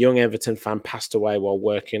 a young Everton fan passed away while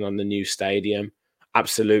working on the new stadium.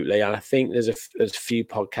 Absolutely. And I think there's a few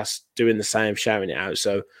podcasts doing the same, shouting it out.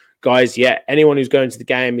 So, guys, anyone who's going to the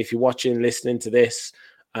game, if you're watching, listening to this,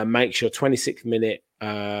 make sure 26th minute,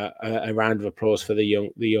 a round of applause for the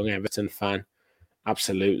young Everton fan.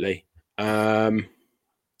 Absolutely.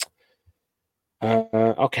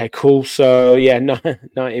 Okay, cool. So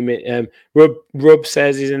 90 minutes. Rub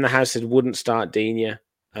says he's in the house. Said wouldn't start Digne.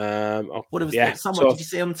 Did you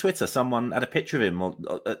see on Twitter? Someone had a picture of him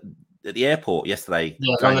at the airport yesterday.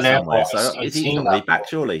 Yeah, somewhere. So is he going to be back?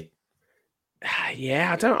 Surely.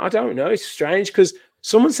 Yeah, I don't know. It's strange because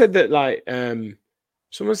someone said that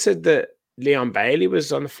Leon Bailey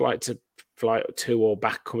was on the flight 2 or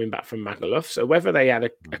coming back from Magaluf. So whether they had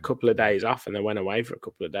a couple of days off and they went away for a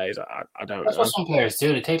couple of days, I don't know. That's what some players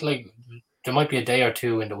do. They take there might be a day or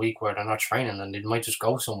two in the week where they're not training, and they might just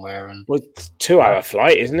go somewhere. And well, it's a 2-hour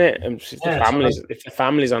flight, isn't it? And if Yeah, if the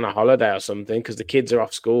family's on a holiday or something, because the kids are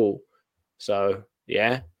off school, so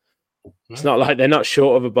yeah, it's not like they're not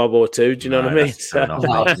short of a bob or two. Do you know what I mean? That's fair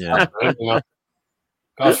enough, mate. Yeah.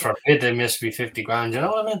 God forbid they miss me 50 grand. You know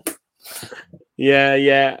what I mean?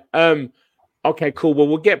 Yeah. Okay, cool. Well,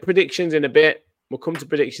 we'll get predictions in a bit. We'll come to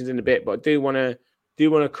predictions in a bit, but I do want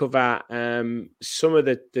to cover some of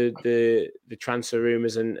the transfer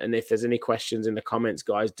rumors, and if there's any questions in the comments,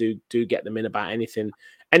 guys, do get them in about anything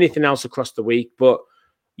else across the week. But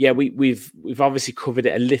yeah, we've obviously covered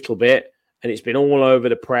it a little bit, and it's been all over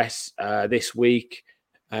the press this week.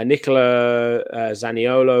 Nicola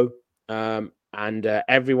Zaniolo, and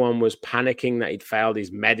everyone was panicking that he'd failed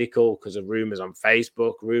his medical because of rumors on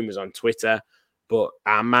Facebook, rumors on Twitter. But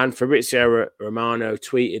our man Fabrizio Romano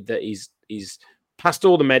tweeted that he's passed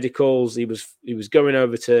all the medicals. He was going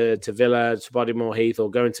over to Villa, to Bodymoor Heath, or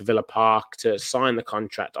going to Villa Park to sign the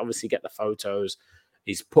contract, obviously get the photos.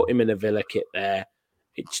 He's put him in a Villa kit there.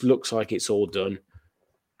 It looks like it's all done.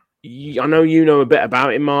 I know you know a bit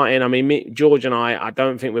about him, Martin. I mean, George and I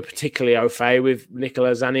don't think we're particularly au fait with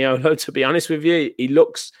Nicola Zaniolo, to be honest with you. He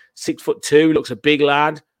looks 6'2", looks a big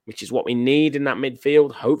lad, which is what we need in that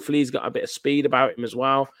midfield. Hopefully he's got a bit of speed about him as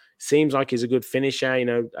well. Seems like he's a good finisher. You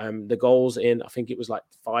know, the goals in, I think it was like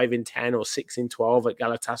 5 in 10 or 6 in 12 at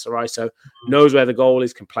Galatasaray. So knows where the goal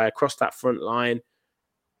is, can play across that front line.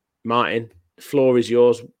 Martin, the floor is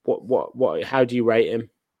yours. What? How do you rate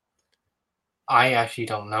him? I actually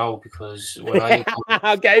don't know, because when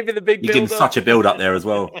I gave you the big you give such a build up there as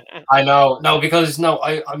well. I know.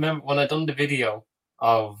 I remember when I done the video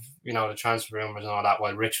of, you know, the transfer rumors and all that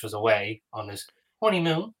while Rich was away on his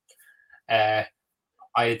honeymoon. I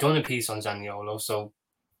had done a piece on Zaniolo, so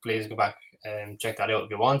please go back and check that out if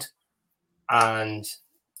you want. And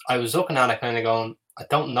I was looking at it kind of going, I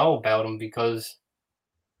don't know about him, because,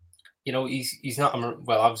 you know, he's not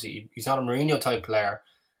obviously he's not a Mourinho type player,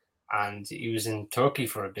 and he was in Turkey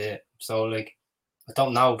for a bit. So like, I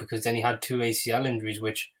don't know, because then he had 2 ACL injuries,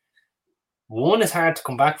 which one is hard to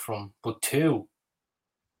come back from, but 2,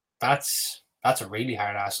 that's a really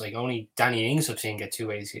hard ass. Like, only Danny Ings have seen get 2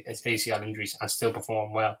 ACL injuries and still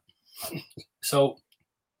perform well. So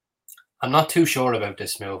I'm not too sure about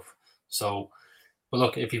this move. So, but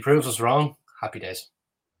look, if he proves us wrong, happy days.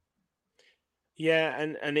 Yeah,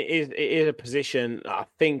 and it is a position. I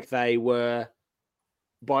think they were,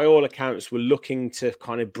 by all accounts, were looking to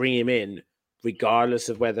kind of bring him in, regardless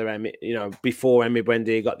of whether before Emi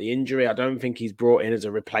Buendia got the injury. I don't think he's brought in as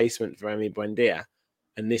a replacement for Emi Buendia.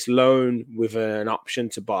 And this loan with an option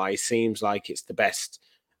to buy seems like it's the best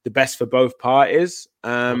for both parties.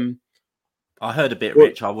 I heard a bit,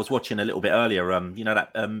 Rich. I was watching a little bit earlier. You know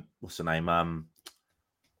that what's her name?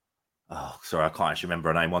 Oh, sorry, I can't actually remember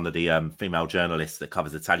her name. One of the female journalists that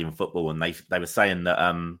covers Italian football, and they were saying that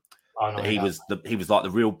that he was like the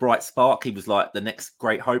real bright spark. He was like the next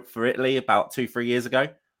great hope for Italy about 2-3 years ago.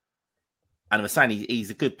 And I was saying he's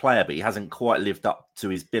a good player, but he hasn't quite lived up to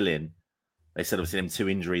his billing. They said obviously them 2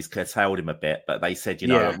 injuries curtailed him a bit, but they said,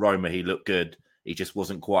 at Roma he looked good. He just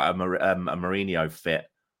wasn't quite a Mourinho fit.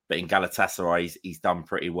 But in Galatasaray, he's done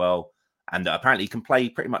pretty well. And apparently he can play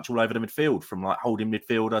pretty much all over the midfield, from like holding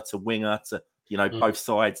midfielder to winger to, both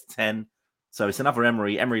sides, 10. So it's another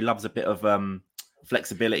Emery. Emery loves a bit of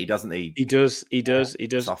flexibility, doesn't he? He does. So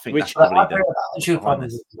I think that's probably attitude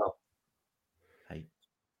problems.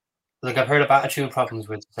 Like, I've heard of attitude problems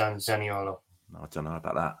with Zaniolo. No, I don't know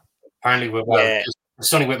about that. Apparently,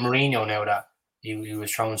 it's only with Mourinho now that he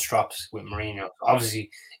was throwing strops with Mourinho. Obviously,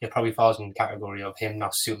 it probably falls in the category of him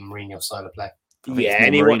not suiting Mourinho's style of play.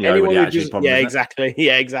 Anyone who doesn't,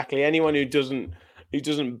 exactly. Anyone who doesn't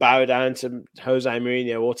bow down to Jose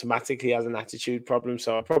Mourinho automatically has an attitude problem.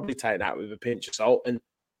 So I'll probably take that with a pinch of salt. And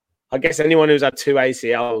I guess anyone who's had 2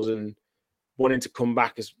 ACLs and wanting to come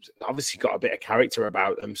back has obviously got a bit of character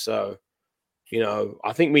about them. So,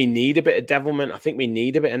 I think we need a bit of devilment. I think we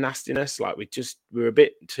need a bit of nastiness. Like, we're a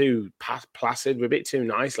bit too placid. We're a bit too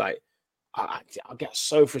nice. Like, I get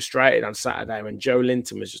so frustrated on Saturday when Joe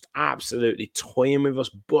Linton was just absolutely toying with us,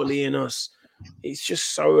 bullying us. It's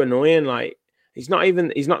just so annoying. Like, he's not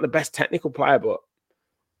the best technical player, but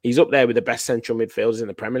he's up there with the best central midfielders in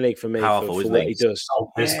the Premier League for me. Powerful, for isn't what he? He does.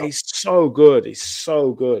 Yeah, he's so good. He's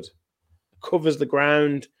so good. Covers the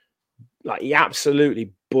ground. Like, he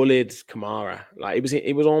absolutely bullied Kamara. Like,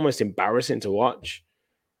 it was almost embarrassing to watch.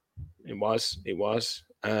 It was.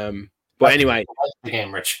 But anyway, the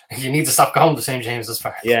game, Rich. You need to stop going to St. James's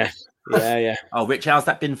Park. Yeah. Oh, Rich, how's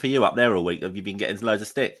that been for you up there all week? Have you been getting loads of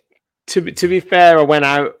stick? To be fair, I went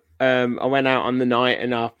out I went out on the night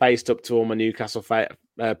and I faced up to all my Newcastle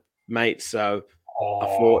mates. So I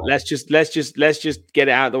thought, let's just get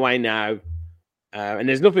it out of the way now. And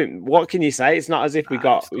there's nothing. What can you say? It's not as if we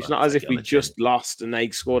got. It's not as if we just lost and they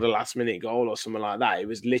scored a last-minute goal or something like that. It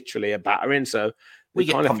was literally a battering. So we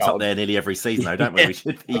get pumped up there nearly every season, though, don't we? We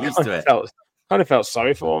should be used to it. Kind of felt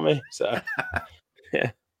sorry for me. So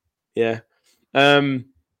yeah. A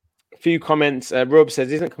few comments. Rub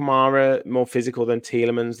says, "Isn't Kamara more physical than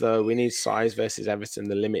Tielemans? Though we need size versus Everton.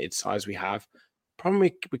 The limited size we have. Problem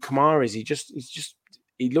with Kamara is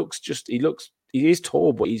he is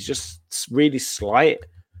tall, but he's just really slight.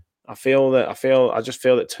 I just feel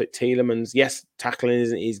that Tielemans, yes, tackling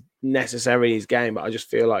isn't necessarily his game, but I just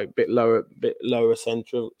feel like a bit lower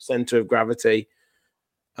center of gravity,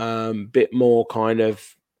 bit more kind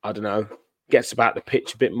of, I don't know, gets about the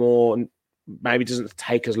pitch a bit more, and maybe doesn't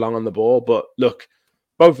take as long on the ball. But look,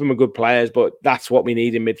 both of them are good players, but that's what we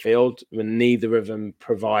need in midfield. And neither of them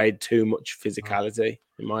provide too much physicality,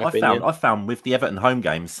 in my opinion. I found with the Everton home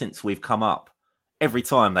games since we've come up, every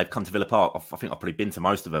time they've come to Villa Park, I think I've probably been to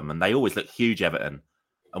most of them, and they always look huge, Everton,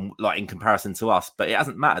 and like in comparison to us. But it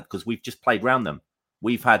hasn't mattered because we've just played around them.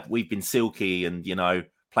 We've been silky and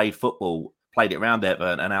played football, played it around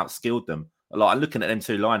Everton, and outskilled them. Like looking at them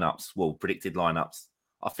two lineups, predicted lineups,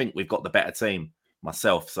 I think we've got the better team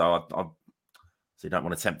myself. So I don't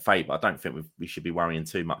want to tempt fate, but I don't think we should be worrying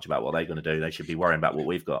too much about what they're going to do. They should be worrying about what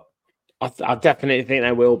we've got. I definitely think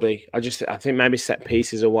they will be. I think maybe set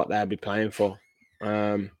pieces are what they'll be playing for.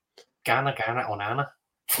 Ghana, Onana.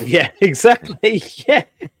 Yeah, exactly. Yeah.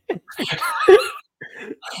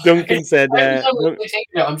 Duncan said,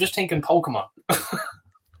 I'm just thinking Pokemon.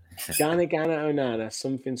 Ghana, Onana,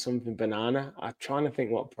 something banana. I'm trying to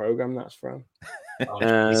think what program that's from.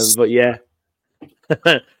 But yeah.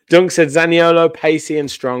 Dunk said, Zaniolo, pacey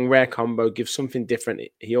and strong, rare combo, gives something different.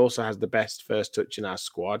 He also has the best first touch in our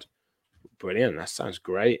squad. Brilliant. That sounds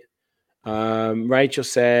great. Rachel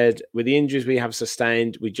said, with the injuries we have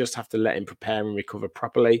sustained, we just have to let him prepare and recover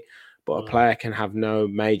properly. But a player can have no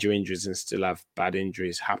major injuries and still have bad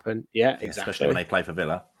injuries happen. Yeah, exactly. Especially when they play for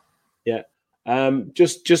Villa. Yeah.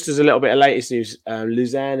 Just as a little bit of latest news,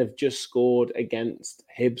 Luzerne have just scored against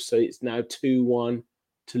Hibs, so it's now 2-1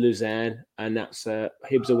 to Luzerne, and that's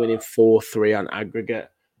Hibs are winning 4-3 on aggregate,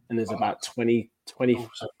 and there's about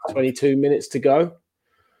 22 minutes to go.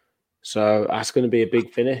 So that's going to be a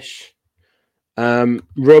big finish.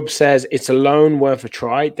 Rub says it's a loan worth a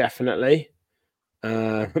try, definitely.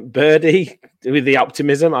 Birdie with the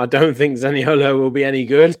optimism. I don't think Zaniolo will be any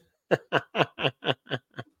good.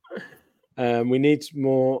 We need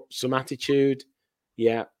some attitude.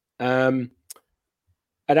 Yeah.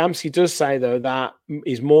 Adamski does say, though, that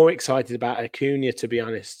he's more excited about Acuna, to be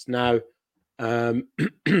honest. Now, I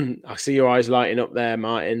see your eyes lighting up there,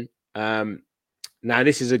 Martin. Now,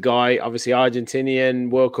 this is a guy, obviously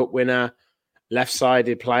Argentinian, World Cup winner,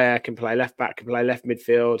 left-sided player, can play left back, can play left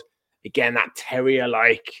midfield. Again, that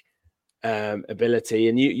terrier-like ability.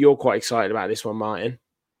 And you're quite excited about this one, Martin.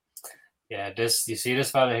 Yeah, you see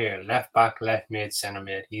this fella here, left back, left mid, centre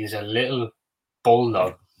mid. He's a little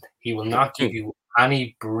bulldog. He will not give you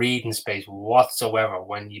any breathing space whatsoever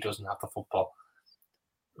when he doesn't have the football.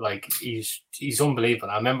 Like, he's unbelievable.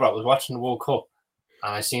 I remember I was watching the World Cup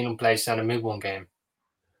and I seen him play centre mid one game.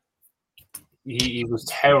 He was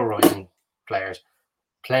terrorising players.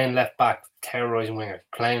 Playing left back, terrorising wingers.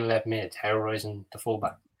 Playing left mid, terrorising the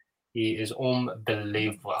fullback. He is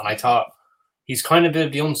unbelievable. And I thought, he's kind of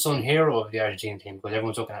the unsung hero of the Argentine team because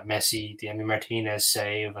everyone's looking at Messi, the Emi Martinez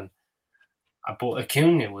save, but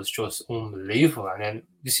Acuna was just unbelievable. And then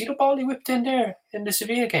you see the ball he whipped in there in the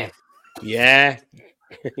Sevilla game. Yeah,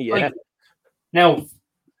 yeah. Like, now,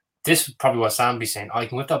 this is probably what Sam be saying. I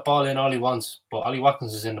can whip that ball in all he wants, but Ollie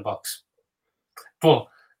Watkins is in the box. But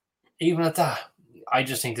even at that, I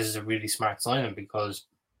just think this is a really smart signing because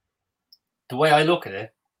the way I look at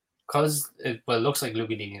it, because it looks like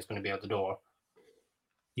Luka Dini is going to be out the door.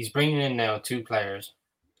 He's bringing in now two players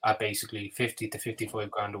at basically 50 to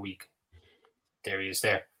 55 grand a week. There he is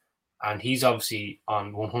there. And he's obviously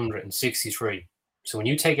on 163. So when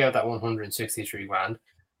you take out that 163 grand,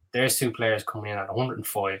 there's two players coming in at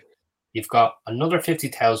 105. You've got another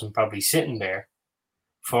 50,000 probably sitting there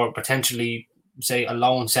for potentially, say, a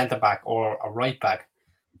lone centre-back or a right-back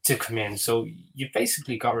to come in. So you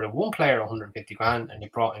basically got rid of one player at 150 grand and you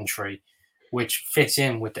brought in three, which fits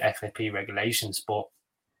in with the FFP regulations. But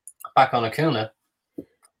back on Acuna,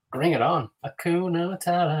 bring it on. Acuna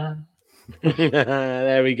Matata.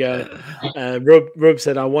 There we go. Rub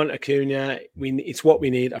said, I want Acuna. It's what we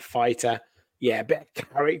need, a fighter. Yeah, a bit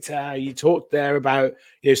of character. You talked there about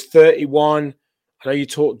he was 31. I know you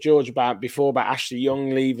talked, George, about Ashley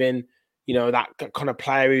Young leaving. You know, that kind of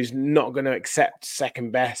player who's not going to accept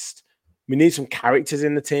second best. We need some characters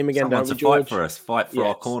in the team again, Someone don't we, to George? fight for us, fight for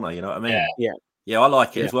our corner. You know what I mean? Yeah. Yeah, I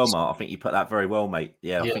like it Yeah. as well, Mark. I think you put that very well, mate.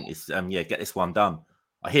 Yeah, I think it's get this one done.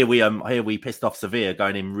 I hear we pissed off Sevilla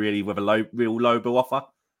going in really with a real low bill offer,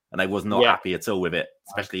 and they was not happy at all with it,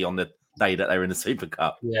 especially on the day that they were in the Super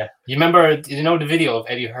Cup. Yeah, you remember? You know the video of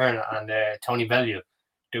Eddie Hearn and Tony Bellew?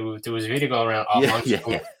 There was a video going around. Oh,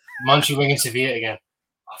 Monchi winging Sevilla again.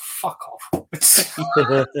 Oh, fuck off.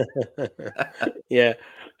 Yeah,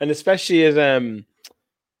 and especially as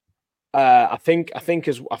I think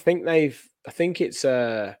it's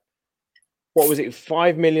what was it,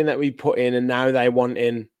 5 million that we put in, and now they want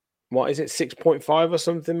in, what is it, 6.5 or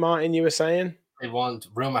something, Martin, you were saying?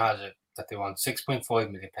 Rumour has it that they want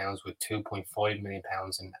 £6.5 million with £2.5 million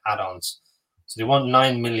in add-ons. So they want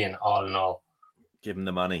 9 million all in all. Give them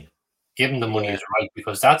the money. Give him the money is right,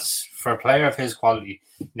 because that's for a player of his quality.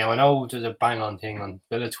 Now, I know there's a bang-on thing on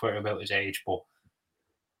Villa Twitter about his age, but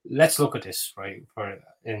let's look at this, right,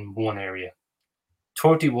 in one area.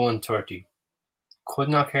 31, 30. Could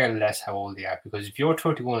not care less how old they are, because if you're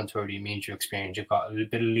 31 and 30, it means you're experienced. You've got a little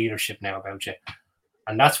bit of leadership now about you.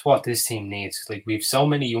 And that's what this team needs. Like, we have so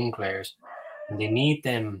many young players, and they need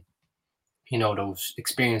them, you know, those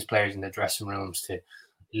experienced players in the dressing rooms to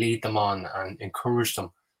lead them on and encourage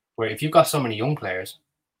them. Where if you've got so many young players,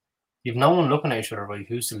 you've no one looking at each other, right?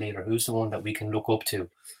 Who's the leader? Who's the one that we can look up to?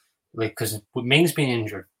 Like, because with Mings being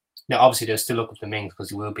injured, now obviously they'll still look up to Mings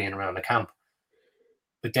because he will be in around the camp.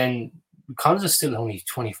 But then Collins is still only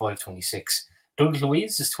 25, 26. Douglas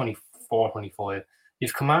Luiz is 24, 25.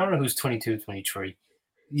 You've Kamara who's 22, 23.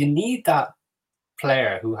 You need that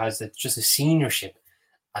player who has just a seniorship.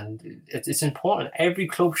 And it's important. Every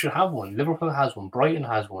club should have one. Liverpool has one. Brighton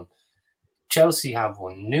has one. Chelsea have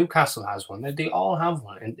one. Newcastle has one. They all have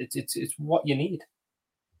one, and it's what you need.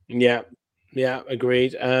 Yeah,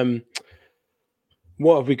 agreed.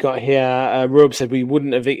 What have we got here? Rub said he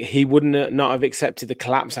wouldn't have accepted the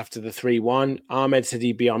collapse after the 3-1. Ahmed said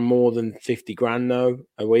he'd be on more than 50 grand though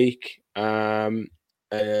a week. Would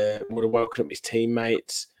have woken up his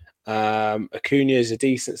teammates. Acuna is a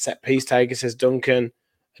decent set piece taker, says Duncan.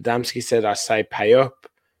 Adamski said, I say pay up.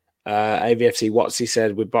 AVFC Watsy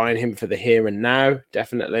said we're buying him for the here and now,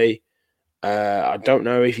 definitely. I don't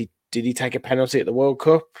know if did he take a penalty at the World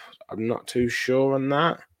Cup? I'm not too sure on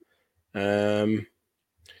that.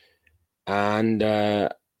 And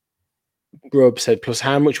Grub said, plus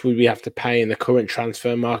how much would we have to pay in the current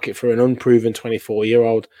transfer market for an unproven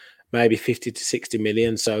 24-year-old? Maybe 50 to 60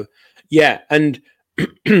 million. So yeah, and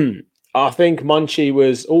I think Monchi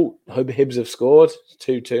was. Oh, Hibs have scored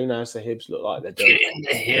 2-2 now, so Hibs look like they're done.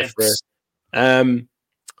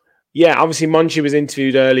 Yeah, obviously Monchi was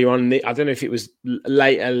interviewed earlier on. I don't know if it was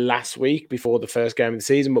later last week before the first game of the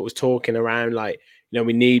season, but was talking around like, you know,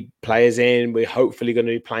 we need players in. We're hopefully going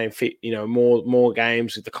to be playing fit, you know, more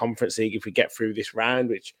games with the Conference League if we get through this round,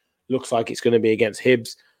 which looks like it's going to be against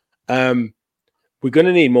Hibs. We're going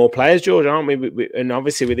to need more players, George, aren't we? And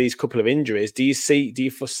obviously with these couple of injuries, do you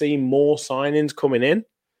foresee more signings coming in?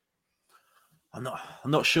 I'm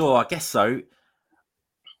not sure. I guess so.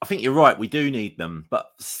 I think you're right. We do need them, but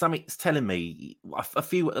something's telling me a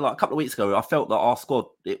couple of weeks ago, I felt that our squad.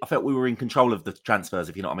 I felt we were in control of the transfers.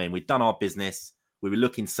 If you know what I mean, we'd done our business. We were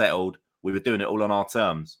looking settled. We were doing it all on our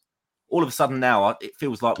terms. All of a sudden now, it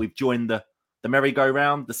feels like we've joined the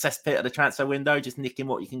merry-go-round, the cesspit of the transfer window, just nicking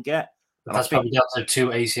what you can get. But that's probably down to 2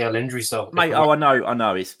 ACL injuries, though. Mate, I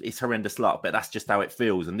know. It's horrendous luck, but that's just how it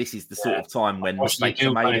feels. And this is the sort of time when mistakes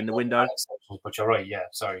are made in the window. But you're right, yeah.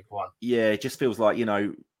 Sorry, go on. Yeah, it just feels like, you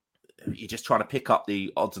know, you're just trying to pick up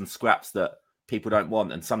the odds and scraps that people don't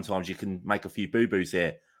want. And sometimes you can make a few boo-boos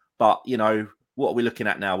here. But, you know, what are we looking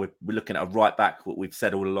at now? We're looking at a right back, what we've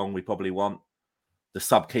said all along we probably want. The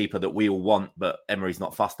sub-keeper that we all want, but Emery's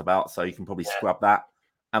not fussed about, so you can probably scrub that.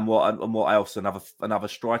 And what else? Another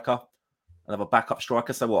striker? Another backup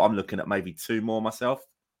striker. So I'm looking at maybe 2 more myself.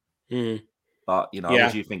 But, you know,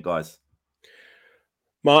 what do you think, guys?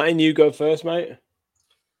 Martin, you go first, mate.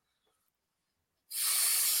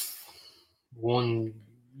 1,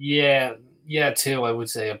 yeah, 2, I would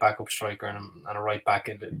say a backup striker and a right back.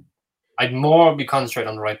 I'd more be concentrated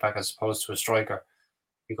on the right back as opposed to a striker,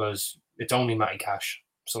 because it's only Matty Cash.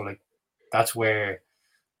 So, like, that's where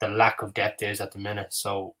the lack of depth is at the minute.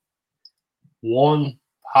 So 1,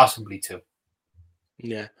 possibly 2.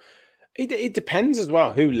 Yeah, it depends as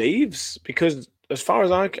well who leaves, because as far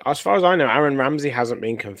as I know, Aaron Ramsey hasn't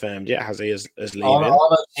been confirmed yet, has he? As leaving.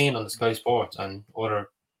 All I've seen on the Sky Sports and other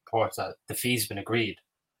reports that the fee's been agreed.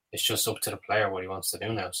 It's just up to the player what he wants to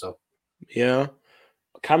do now. So yeah,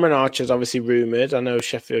 Cameron Archer's obviously rumoured. I know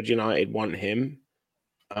Sheffield United want him,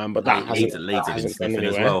 but that Leeds hasn't have been gone sniffing anywhere.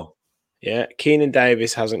 as well. Yeah, Keenan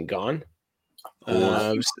Davis hasn't gone.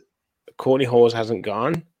 Courtney Hawes hasn't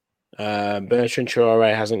gone. Bertrand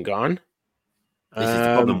Traore hasn't gone. This is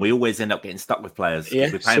the problem. We always end up getting stuck with players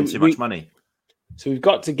because we pay them too much money. So we've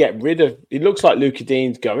got to get rid of. It looks like Luca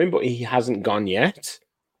Dean's going, but he hasn't gone yet.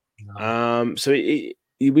 No. So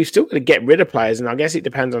we've still got to get rid of players, and I guess it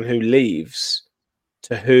depends on who leaves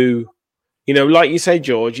to who. You know, like you say,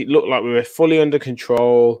 George, it looked like we were fully under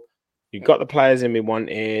control. You've got the players in we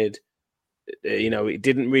wanted. You know, it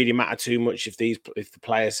didn't really matter too much if the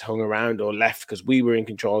players hung around or left because we were in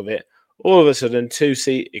control of it. All of a sudden, 2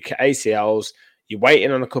 ACLs. You're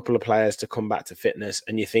waiting on a couple of players to come back to fitness,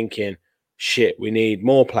 and you're thinking, "Shit, we need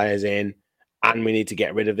more players in, and we need to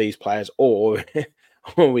get rid of these players." Or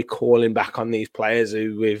are we calling back on these players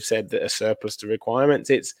who we've said that are surplus to requirements?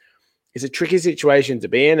 It's a tricky situation to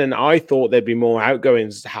be in, and I thought there'd be more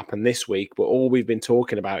outgoings to happen this week, but all we've been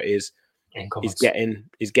talking about is getting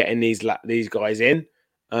these guys in.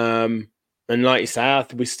 And like you say,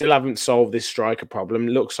 we still haven't solved this striker problem.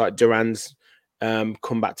 It looks like Duran's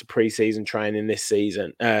come back to pre-season training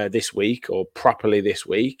this week, or properly this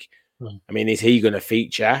week. I mean, is he going to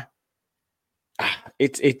feature?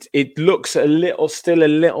 It looks still a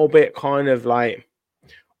little bit kind of like.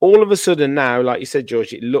 All of a sudden now, like you said,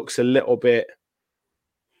 George, it looks a little bit.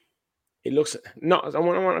 It looks not. I'm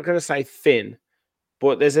not going to say thin,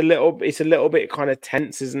 but it's a little bit kind of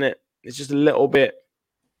tense, isn't it? It's just a little bit.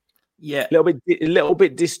 Yeah, a little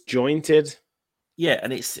bit disjointed. Yeah,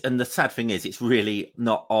 and the sad thing is, it's really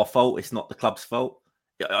not our fault. It's not the club's fault.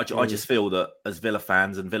 I just feel that as Villa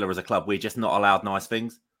fans and Villa as a club, we're just not allowed nice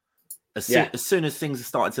things. As soon as things are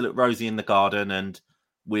starting to look rosy in the garden and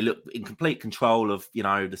we look in complete control of, you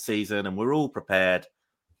know, the season and we're all prepared,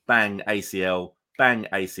 bang ACL.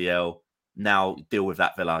 Now deal with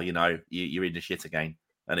that, Villa. You know, you're in the shit again,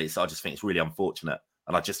 and I just think it's really unfortunate,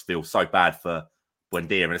 and I just feel so bad for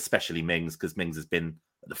Buendia and especially Mings, because Mings has been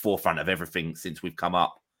at the forefront of everything since we've come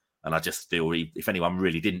up, and I just feel if anyone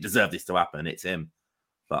really didn't deserve this to happen, it's him.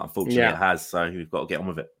 But unfortunately, it has, so we've got to get on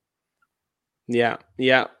with it.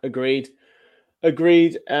 Yeah, agreed.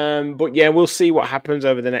 But yeah, we'll see what happens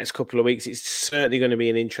over the next couple of weeks. It's certainly going to be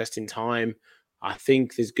an interesting time. I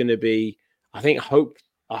think there's going to be.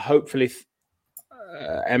 Hopefully,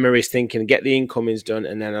 Emery's thinking get the incomings done,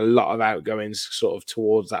 and then a lot of outgoings sort of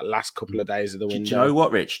towards that last couple of days of the window. Do you know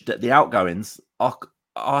what, Rich? The outgoings,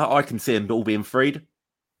 I can see them all being freed.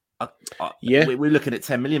 We're looking at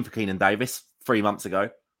 10 million for Keenan Davis 3 months ago.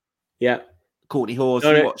 Yeah. Courtney Hawes,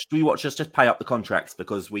 do we watch us just pay up the contracts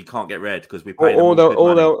because we can't get red because we pay them or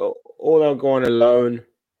they'll go on a loan.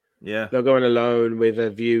 Yeah, they'll go on a loan with a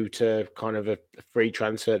view to kind of a free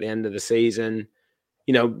transfer at the end of the season.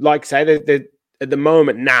 You know, like I say, at the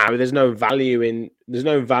moment now, there's no value in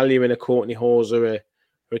a Courtney Hawes or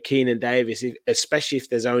a Keenan Davis, especially if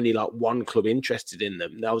there's only like one club interested in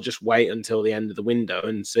them. They'll just wait until the end of the window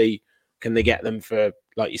and see can they get them for,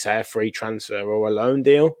 like you say, a free transfer or a loan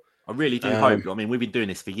deal. I really do hope. I mean, we've been doing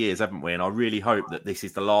this for years, haven't we? And I really hope that this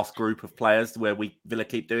is the last group of players where Villa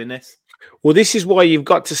keep doing this. Well, this is why you've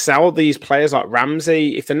got to sell these players like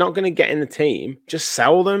Ramsey. If they're not going to get in the team, just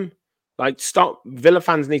sell them. Like, stop. Villa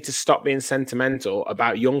fans need to stop being sentimental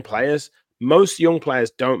about young players. Most young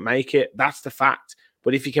players don't make it. That's the fact.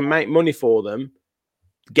 But if you can make money for them,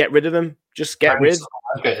 get rid of them. Just get rid.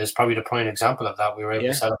 Is probably the prime example of that. We were able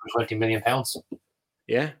to sell it for £20 million.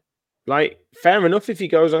 Yeah. Like, fair enough if he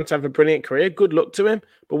goes on to have a brilliant career. Good luck to him.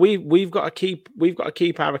 But we've got to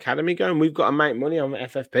keep our academy going. We've got to make money on the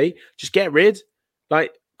FFP. Just get rid.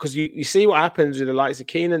 Like, because you see what happens with the likes of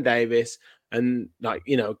Keenan Davis and, like,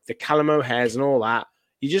 you know, the Callum O'Hares and all that.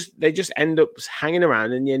 They just end up hanging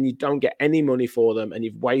around, and then you don't get any money for them, and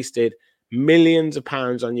you've wasted millions of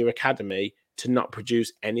pounds on your academy to not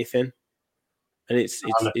produce anything. And it's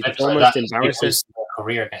almost embarrassing.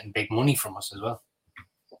 Career getting big money from us as well.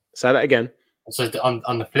 Say that again. So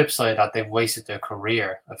on the flip side, that they've wasted their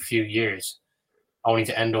career a few years, only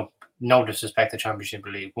to end up, no disrespect to Championship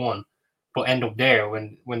League One, but end up there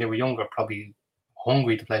when they were younger, probably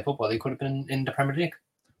hungry to play football. They could have been in the Premier League.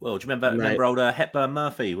 Well, do you remember old Hepburn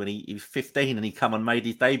Murphy when he was 15 and he come and made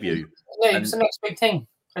his debut? Yeah, it was the next big thing.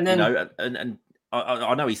 And then, you know, and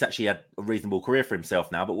I know he's actually had a reasonable career for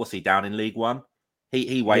himself now, but what's he down in League One?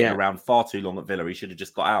 He waited around far too long at Villa. He should have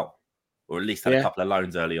just got out, or at least had a couple of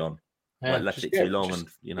loans early on. Left it too long, and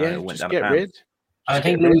it went down the pan. I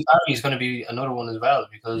think Louis Barry is going to be another one as well,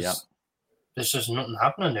 because there's just nothing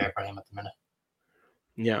happening there for him at the minute.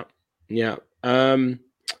 Yeah.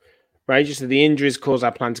 Rachel said the injuries cause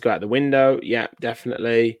our plan to go out the window. Yeah,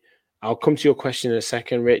 definitely. I'll come to your question in a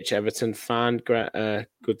second, Rich. Everton fan, great,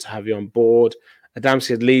 good to have you on board. Adam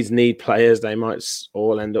said Leeds need players. They might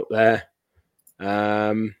all end up there.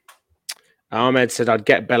 Ahmed said I'd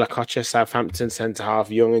get Bella Kocha, Southampton centre half,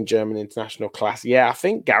 young and German international class. Yeah, I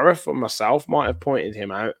think Gareth or myself might have pointed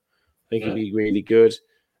him out. I think he'd be really good.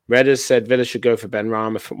 Redders said Villa should go for Ben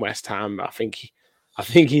Rama from West Ham. I think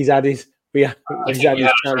he's had his chance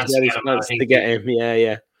to get him.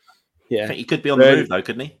 Yeah. I think he could be on the move though,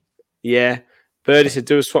 couldn't he? Yeah. Birdie said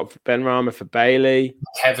do a swap for Ben Rama for Bailey.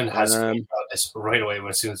 Kevin has this right away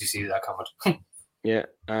as soon as he sees that comment. Yeah.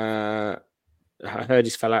 I heard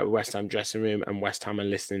he's fell out with West Ham dressing room and West Ham are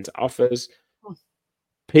listening to offers.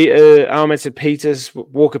 Peter Ahmed said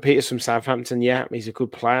Walker Peters from Southampton. Yeah, he's a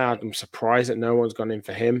good player. I'm surprised that no one's gone in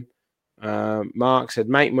for him. Mark said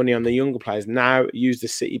make money on the younger players now. Use the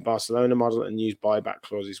City Barcelona model and use buyback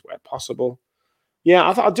clauses where possible.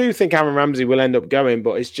 Yeah, I do think Aaron Ramsey will end up going,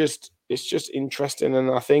 but it's just interesting, and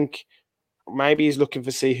I think maybe he's looking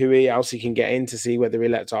for see who else he can get in to see whether he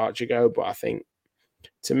lets Archer go. But I think,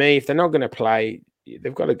 to me, if they're not going to play,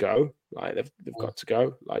 they've got to go. Like they've got to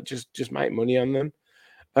go. Like just make money on them.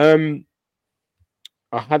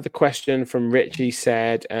 I had the question from Rich. He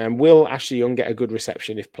said, "Will Ashley Young get a good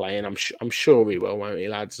reception if playing?" I'm sure he will, won't he,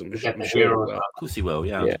 lads? I'm sure he will. Of course he will.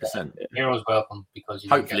 Yeah, 100%. Heroes welcome because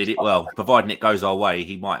hopefully providing it goes our way,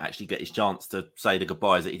 he might actually get his chance to say the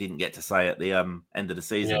goodbyes that he didn't get to say at the end of the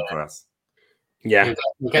season for us. Yeah,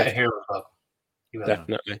 we'll get a hero welcome.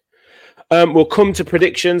 Definitely. We'll come to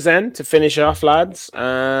predictions then to finish off, lads.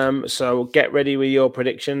 So get ready with your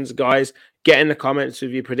predictions, guys. Get in the comments with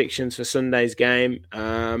your predictions for Sunday's game.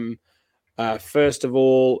 First of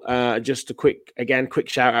all, just a quick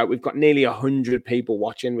shout out. We've got nearly 100 people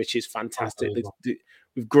watching, which is fantastic.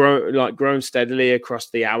 We've grown steadily across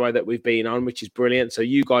the hour that we've been on, which is brilliant. So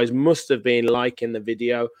you guys must have been liking the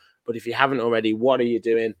video, but if you haven't already, what are you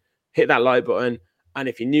doing? Hit that like button. And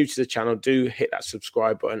if you're new to the channel, do hit that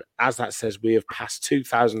subscribe button. As that says, we have passed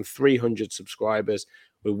 2,300 subscribers.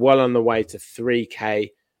 We're well on the way to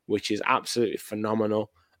 3K, which is absolutely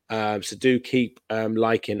phenomenal. So do keep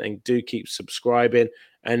liking and do keep subscribing.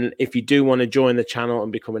 And if you do want to join the channel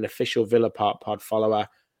and become an official Villa Park Pod follower,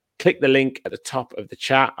 click the link at the top of the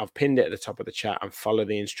chat. I've pinned it at the top of the chat and follow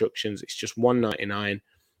the instructions. It's just $1.99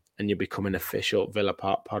 and you'll become an official Villa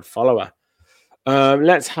Park Pod follower.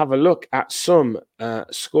 Let's have a look at some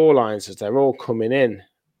score lines as they're all coming in.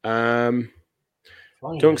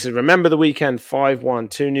 Dunk says, remember the weekend 5-1,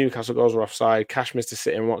 2 Newcastle goals were offside. Cash missed a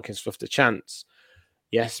City and Watkins fluffed a chance.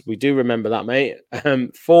 Yes, we do remember that, mate.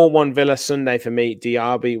 4-1 Villa Sunday for me.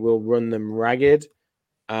 Diaby will run them ragged.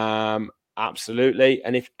 Absolutely.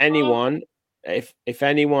 And if anyone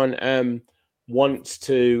wants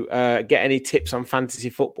to get any tips on fantasy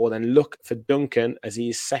football, then look for Duncan as he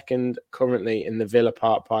is second currently in the Villa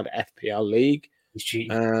Park Pod FPL League. He's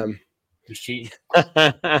cheating.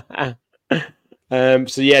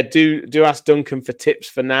 So yeah, do ask Duncan for tips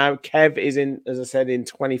for now. Kev is in, as I said, in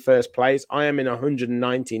 21st place. I am in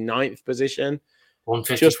 199th position.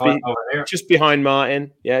 155 over there. Just behind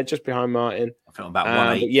Martin. Yeah, just behind Martin. I feel about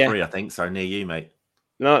 183, I think, so near you, mate.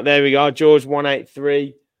 No, there we go. George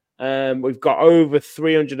 183. We've got over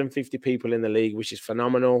 350 people in the league, which is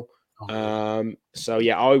phenomenal. So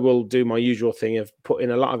yeah, I will do my usual thing of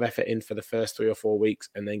putting a lot of effort in for the first 3 or 4 weeks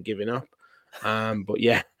and then giving up. But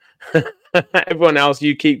yeah, everyone else,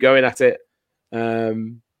 you keep going at it.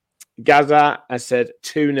 Gaza has said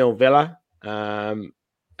 2-0 Villa.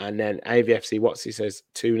 And then AVFC Watsy says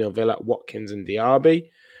 2-0 Villa, Watkins and Diaby.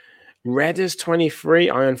 Redders 23.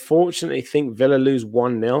 I unfortunately think Villa lose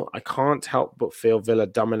 1-0. I can't help but feel Villa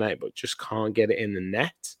dominate, but just can't get it in the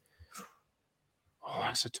net. Oh,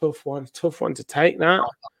 that's a tough one. Tough one to take that.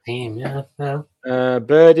 Team, yeah.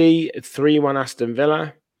 Birdie 3-1 Aston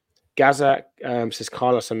Villa. Gaza says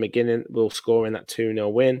Carlos and McGinnon will score in that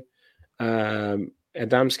 2-0 win.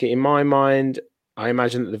 Adamski, in my mind, I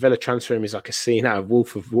imagine that the Villa transfer room is like a scene out of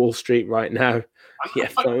Wolf of Wall Street right now. Yeah,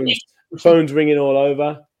 phones ringing all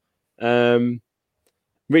over.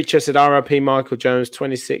 Richard said RIP Michael Jones,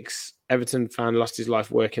 26 Everton fan, lost his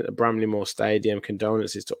life working at the Bramley-Moore Stadium.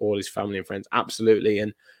 Condolences to all his family and friends. Absolutely.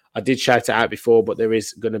 And I did shout it out before, but there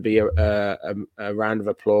is going to be a round of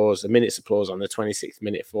applause, a minute's applause on the 26th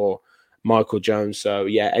minute for Michael Jones. So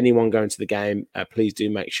yeah, anyone going to the game, please do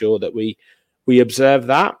make sure that we observe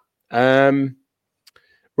that.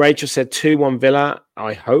 Rachel said 2-1 Villa.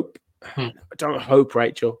 I hope. I don't hope,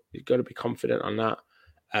 Rachel. You've got to be confident on that.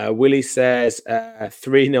 Willie says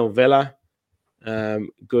 3-0 Villa.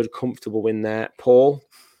 Good, comfortable win there. Paul,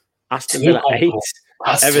 Aston Villa 8.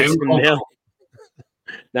 That's Everton too 0.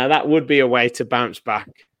 Now that would be a way to bounce back.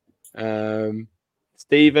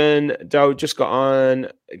 Stephen Doe just got on.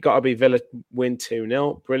 Got to be Villa win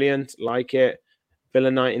 2-0. Brilliant. Like it. Villa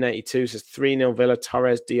 1982 says 3-0 Villa,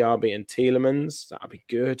 Torres, Diaby, and Tielemans. That'll be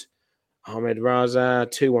good. Ahmed Raza,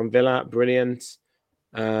 2-1 Villa. Brilliant.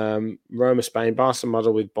 Roma, Spain, Barca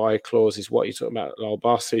model with buy clauses. What are you talking about? Oh,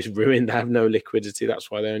 Barca is ruined. They have no liquidity.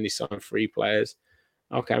 That's why they only sign 3 players.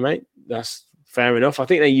 Okay, mate. That's fair enough. I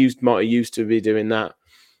think they might have used to be doing that.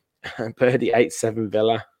 Birdie 8-7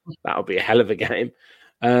 Villa. That'll be a hell of a game.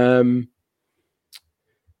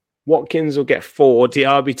 Watkins will get 4.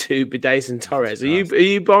 Diaby 2. Bidace and Torres. Are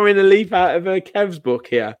you borrowing a leaf out of Kev's book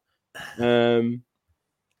here?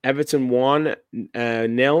 Everton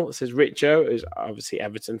 1-0. Says Richo, who's obviously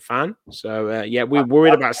Everton fan. So yeah, we're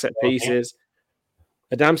worried about set pieces.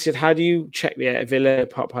 Adam said, "How do you check the Villa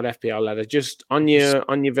Pop Pod FPL ladder? Just on your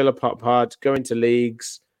Villa Pop Pod, go into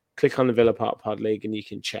leagues, click on the Villa Pop Pod league, and you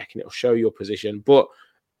can check, and it'll show your position. But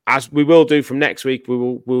as we will do from next week,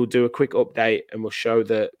 we'll do a quick update and we'll show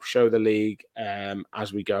the league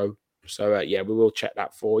as we go. So yeah, we will check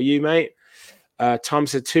that for you, mate. Tom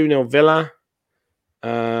said 2-0 Villa.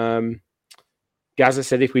 Gaza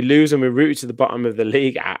said if we lose and we're rooted to the bottom of the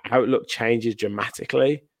league, our outlook changes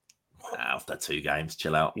dramatically. After 2 games,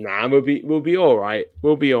 chill out. Nah, we'll be all right.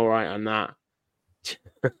 We'll be all right on that.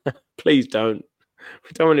 Please don't. We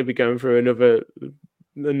don't want to be going through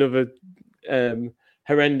another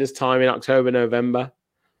horrendous time in October, November.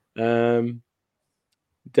 Donovan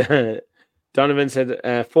said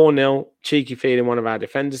 4-0, cheeky feeling one of our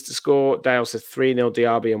defenders to score. Dale says 3-0,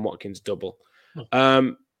 Diaby and Watkins double.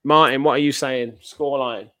 Martin, what are you saying?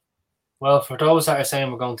 Scoreline? Well, for those that are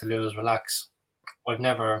saying we're going to lose, relax. I've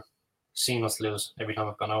never seen us lose every time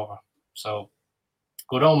I've gone over. So,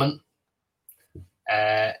 good omen.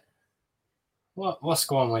 What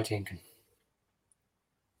score am I thinking?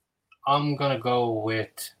 I'm going to go with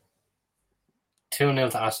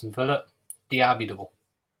 2-0 to Aston Villa. Diaby double.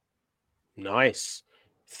 Nice.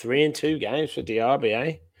 3-2 games for Diaby,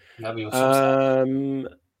 eh? Diaby was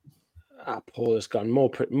Paul has gone more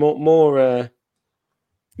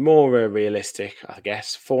realistic, I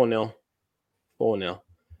guess. 4-0.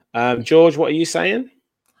 4-0. George, what are you saying?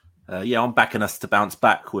 Yeah, I'm backing us to bounce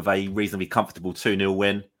back with a reasonably comfortable 2-0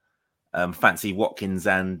 win. Fancy Watkins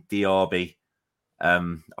and Diaby.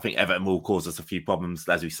 I think Everton will cause us a few problems,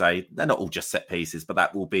 as we say. They're not all just set pieces, but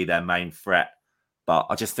that will be their main threat. But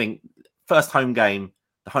I just think first home game,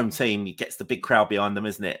 the home team gets the big crowd behind them,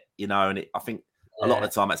 isn't it? You know, and I think a lot of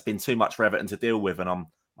the time it's been too much for Everton to deal with, and I'm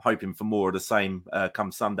hoping for more of the same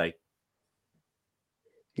come Sunday.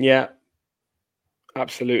 Yeah,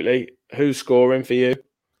 absolutely. Who's scoring for you?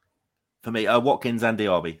 For me, Watkins and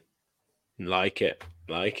Diaby. Like it.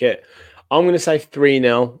 I'm going to say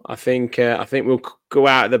 3-0. I think we'll go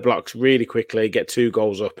out of the blocks really quickly, get 2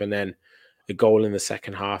 goals up, and then a goal in the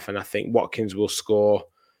second half. And I think Watkins will score.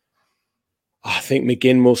 I think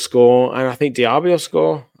McGinn will score, and I think Diaby will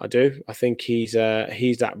score. I do. I think he's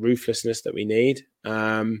that ruthlessness that we need.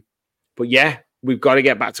 But yeah, we've got to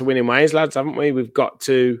get back to winning ways, lads, haven't we? We've got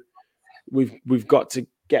to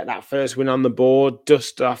get that first win on the board,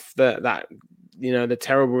 dust off that the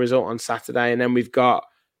terrible result on Saturday, and then we've got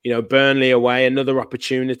Burnley away, another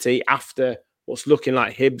opportunity after what's looking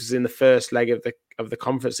like Hibs in the first leg of the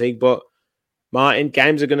Conference League. But Martin,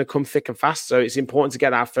 games are going to come thick and fast, so it's important to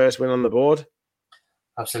get that first win on the board.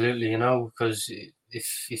 Absolutely, because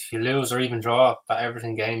if you lose or even draw that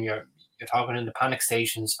Everton game, you're talking in the panic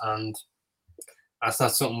stations, and that's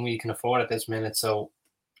not something we can afford at this minute. So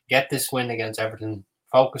get this win against Everton,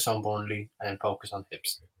 focus on Burnley, and focus on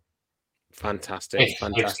Hibs. Fantastic.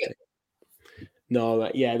 No,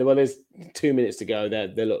 yeah. Well, there's 2 minutes to go.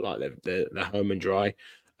 They look like they're home and dry.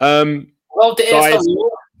 Well, the Easter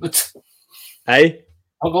Road. Hey,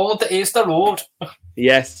 I'll go on the Easter Road.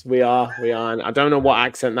 Yes, we are. And I don't know what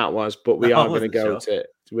accent that was, but we are going to go to.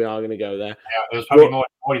 We are going to go there. Yeah, it was probably more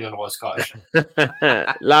than it was Scottish.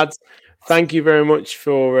 Lads, thank you very much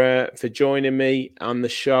for joining me on the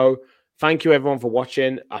show. Thank you everyone for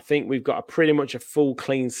watching. I think we've got pretty much a full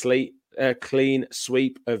clean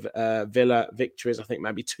sweep of Villa victories. I think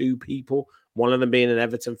maybe 2 people, one of them being an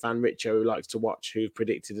Everton fan, Richo, who likes to watch, who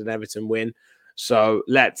predicted an Everton win. So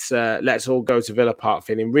let's all go to Villa Park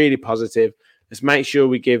feeling really positive. Let's make sure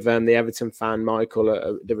we give the Everton fan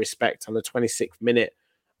Michael the respect on the 26th minute,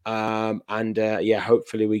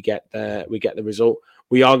 hopefully we get the result.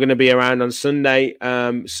 We are going to be around on Sunday,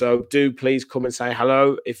 so do please come and say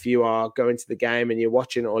hello if you are going to the game and you're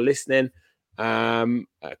watching or listening,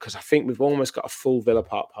 because I think we've almost got a full Villa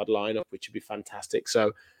Park pod lineup, which would be fantastic.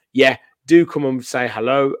 So yeah, do come and say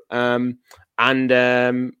hello. And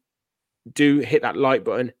do hit that like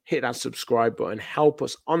button, hit that subscribe button, help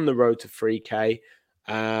us on the road to 3K.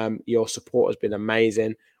 Your support has been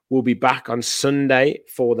amazing. We'll be back on Sunday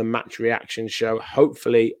for the match reaction show,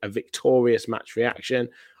 hopefully a victorious match reaction.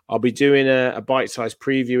 I'll be doing a bite-sized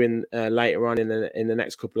preview later on in the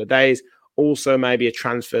next couple of days. Also, maybe a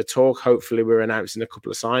transfer talk. Hopefully, we're announcing a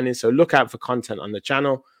couple of signings. So look out for content on the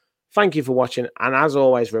channel. Thank you for watching. And as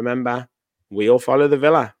always, remember, we all follow the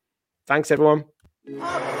Villa. Thanks, everyone.